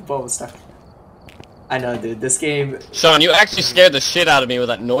 The ball was stuck. I know, dude. This game. Sean, you actually scared the shit out of me with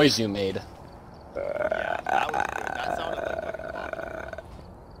that noise you made. Yeah, that sounded like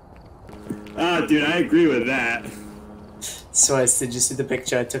fucking fun. Dude, I agree with that. Slice, did you see the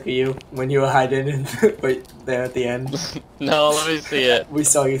picture I took of you when you were hiding in right there at the end? No, let me see it. We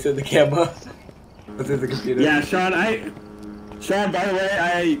saw you through the camera. Or through the computer. Yeah, Sean, by the way,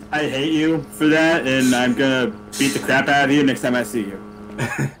 I hate you for that, and I'm gonna beat the crap out of you next time I see you.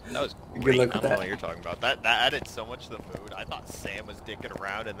 That was Good great. luck I with don't know that. what you're talking about. That added so much to the mood. I thought Sam was dicking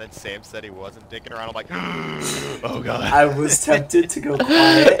around, and then Sam said he wasn't dicking around. I'm like, oh god. I was tempted to go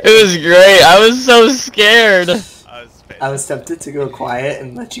quiet. It was great. I was so scared. I was tempted to go quiet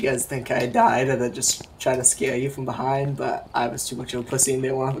and let you guys think I died and then just try to scare you from behind, but I was too much of a pussy and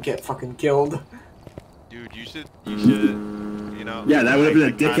didn't want to get fucking killed. Dude, you should, you know. Yeah, that would've been a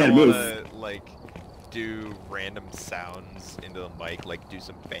I kinda dickhead move. wanna, like, do random sounds into the mic, like do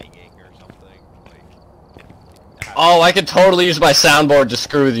some banging or something. Like. Oh, I could totally use my soundboard to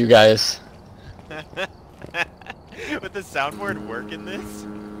screw with you guys. Would the soundboard work in this?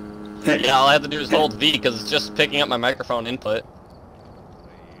 Yeah, all I have to do is hold V because it's just picking up my microphone input.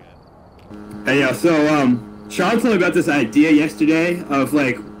 Hey, yeah, so, Sean told me about this idea yesterday of,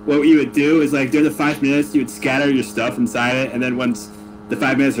 like, what you would do is, like, during the 5 minutes, you would scatter your stuff inside it, and then once the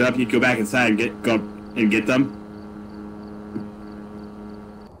 5 minutes are up, you'd go back inside and go and get them.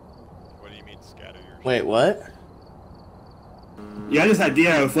 What do you mean scatter your? Wait, what? You had this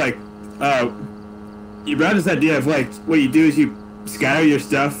idea of, like, you brought this idea of, like, what you do is you scatter your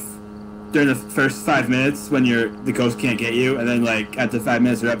stuff during the first 5 minutes when the ghost can't get you, and then, like, after 5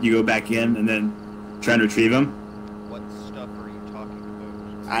 minutes are up, you go back in and then try and retrieve them. What stuff are you talking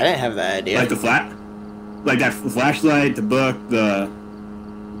about? I didn't have that idea. Like like that flashlight, the book, the...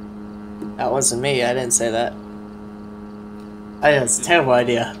 That wasn't me, I didn't say that. I think it's a terrible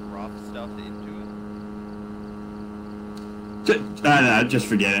idea. Drop stuff into Just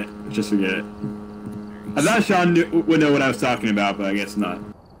forget it. Just forget it. I thought Sean would know what I was talking about, but I guess not.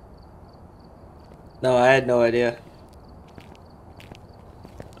 No, I had no idea.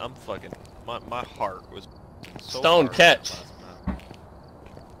 I'm fucking. My heart was. So Stone hard catch. last map.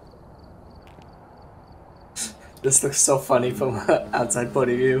 This looks so funny from an outside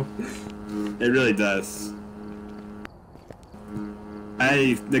point of view. It really does.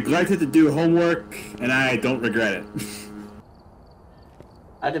 I neglected to do homework, and I don't regret it.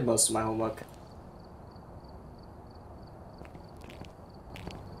 I did most of my homework.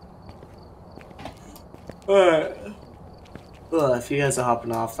 Alright. Well, if you guys are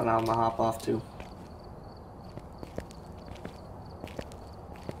hopping off, then I'm gonna hop off too.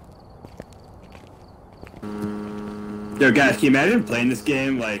 Yo, guys, can you imagine playing this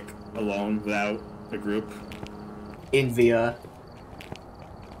game, like, alone, without a group? In VR.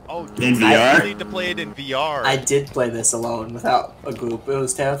 Oh, In I VR? need to play it in VR. I did play this alone without a group. It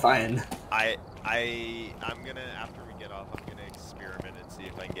was terrifying. I'm gonna, after we get off, I'm gonna experiment and see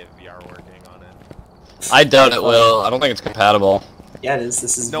if I can get VR working on it. I doubt it will. I don't think it's compatible. Yeah, it is.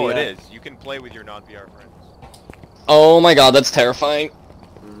 This is No, VR. it is. You can play with your non-VR friends. Oh my god, that's terrifying.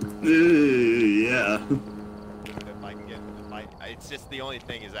 Yeah. If I can get, it's just the only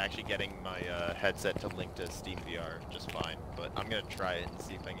thing is actually getting my headset to link to Steam VR just fine. But I'm gonna try it and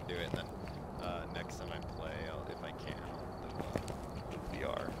see if I can do it. And then next time I play, if I can, I'll do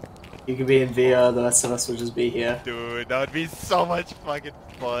VR. You could be in VR, the rest of us will just be here. Dude, that would be so much fucking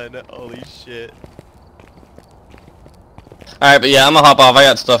fun. Holy shit. Alright, but yeah, I'm gonna hop off. I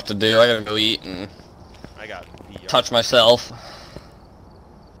got stuff to do. I gotta go eat and I got VR. touch myself.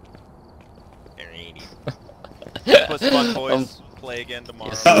 Plus, Fun Boys play again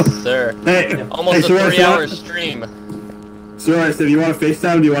tomorrow. Yes, sir. Hey, Almost hey, a Sirois, 3-hour stream. Sirois, if you want to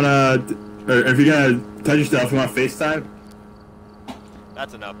FaceTime, do you want to... Or if you're going to touch yourself, you want to FaceTime?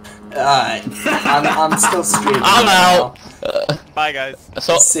 That's enough. Alright. I'm still streaming. I'm right out. Bye, guys.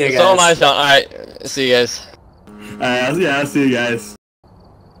 So See you guys. am I, Sean. Alright, see you guys. Yeah, I'll see you guys.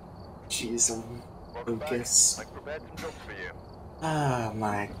 Jeez, Welcome back. Lucas. I've prepared some jobs for you. Ah,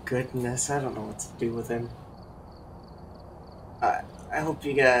 my goodness. I don't know what to do with him. I hope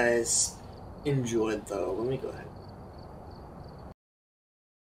you guys enjoyed, though. Let me go ahead.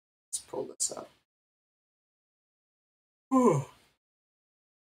 Let's pull this up.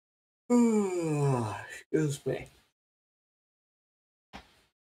 Excuse me.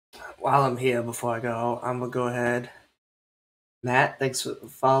 While I'm here, before I go, I'm gonna go ahead. Matt, thanks for the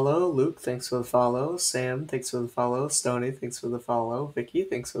follow. Luke, thanks for the follow. Sam, thanks for the follow. Stoney, thanks for the follow. Vicky,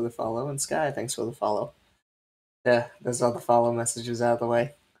 thanks for the follow. And Sky, thanks for the follow. Yeah, there's all the follow messages out of the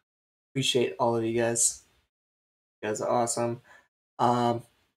way. Appreciate all of you guys. You guys are awesome. I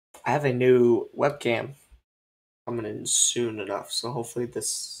have a new webcam coming in soon enough, so hopefully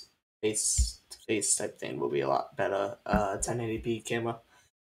this face-to-face type thing will be a lot better. 1080p camera,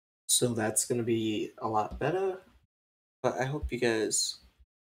 so that's gonna be a lot better. But I hope you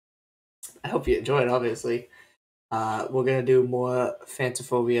enjoy it. Obviously, we're gonna do more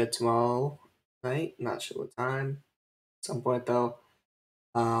Phasmophobia tomorrow night. Not sure what time. At some point though.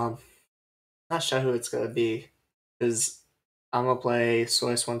 Not sure who it's gonna be, because I'm gonna play.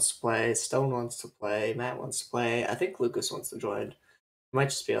 Sirois wants to play. Stone wants to play. Matt wants to play. I think Lucas wants to join. It might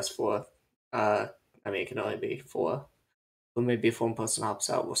just be us four. I mean, it can only be four. But maybe if one person hops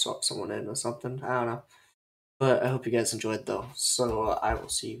out, we'll swap someone in or something. I don't know. But I hope you guys enjoyed though. So I will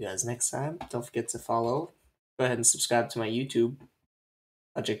see you guys next time. Don't forget to follow. Go ahead and subscribe to my YouTube.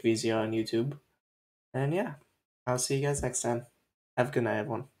 Project VZR on YouTube. And yeah, I'll see you guys next time. Have a good night,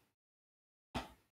 everyone.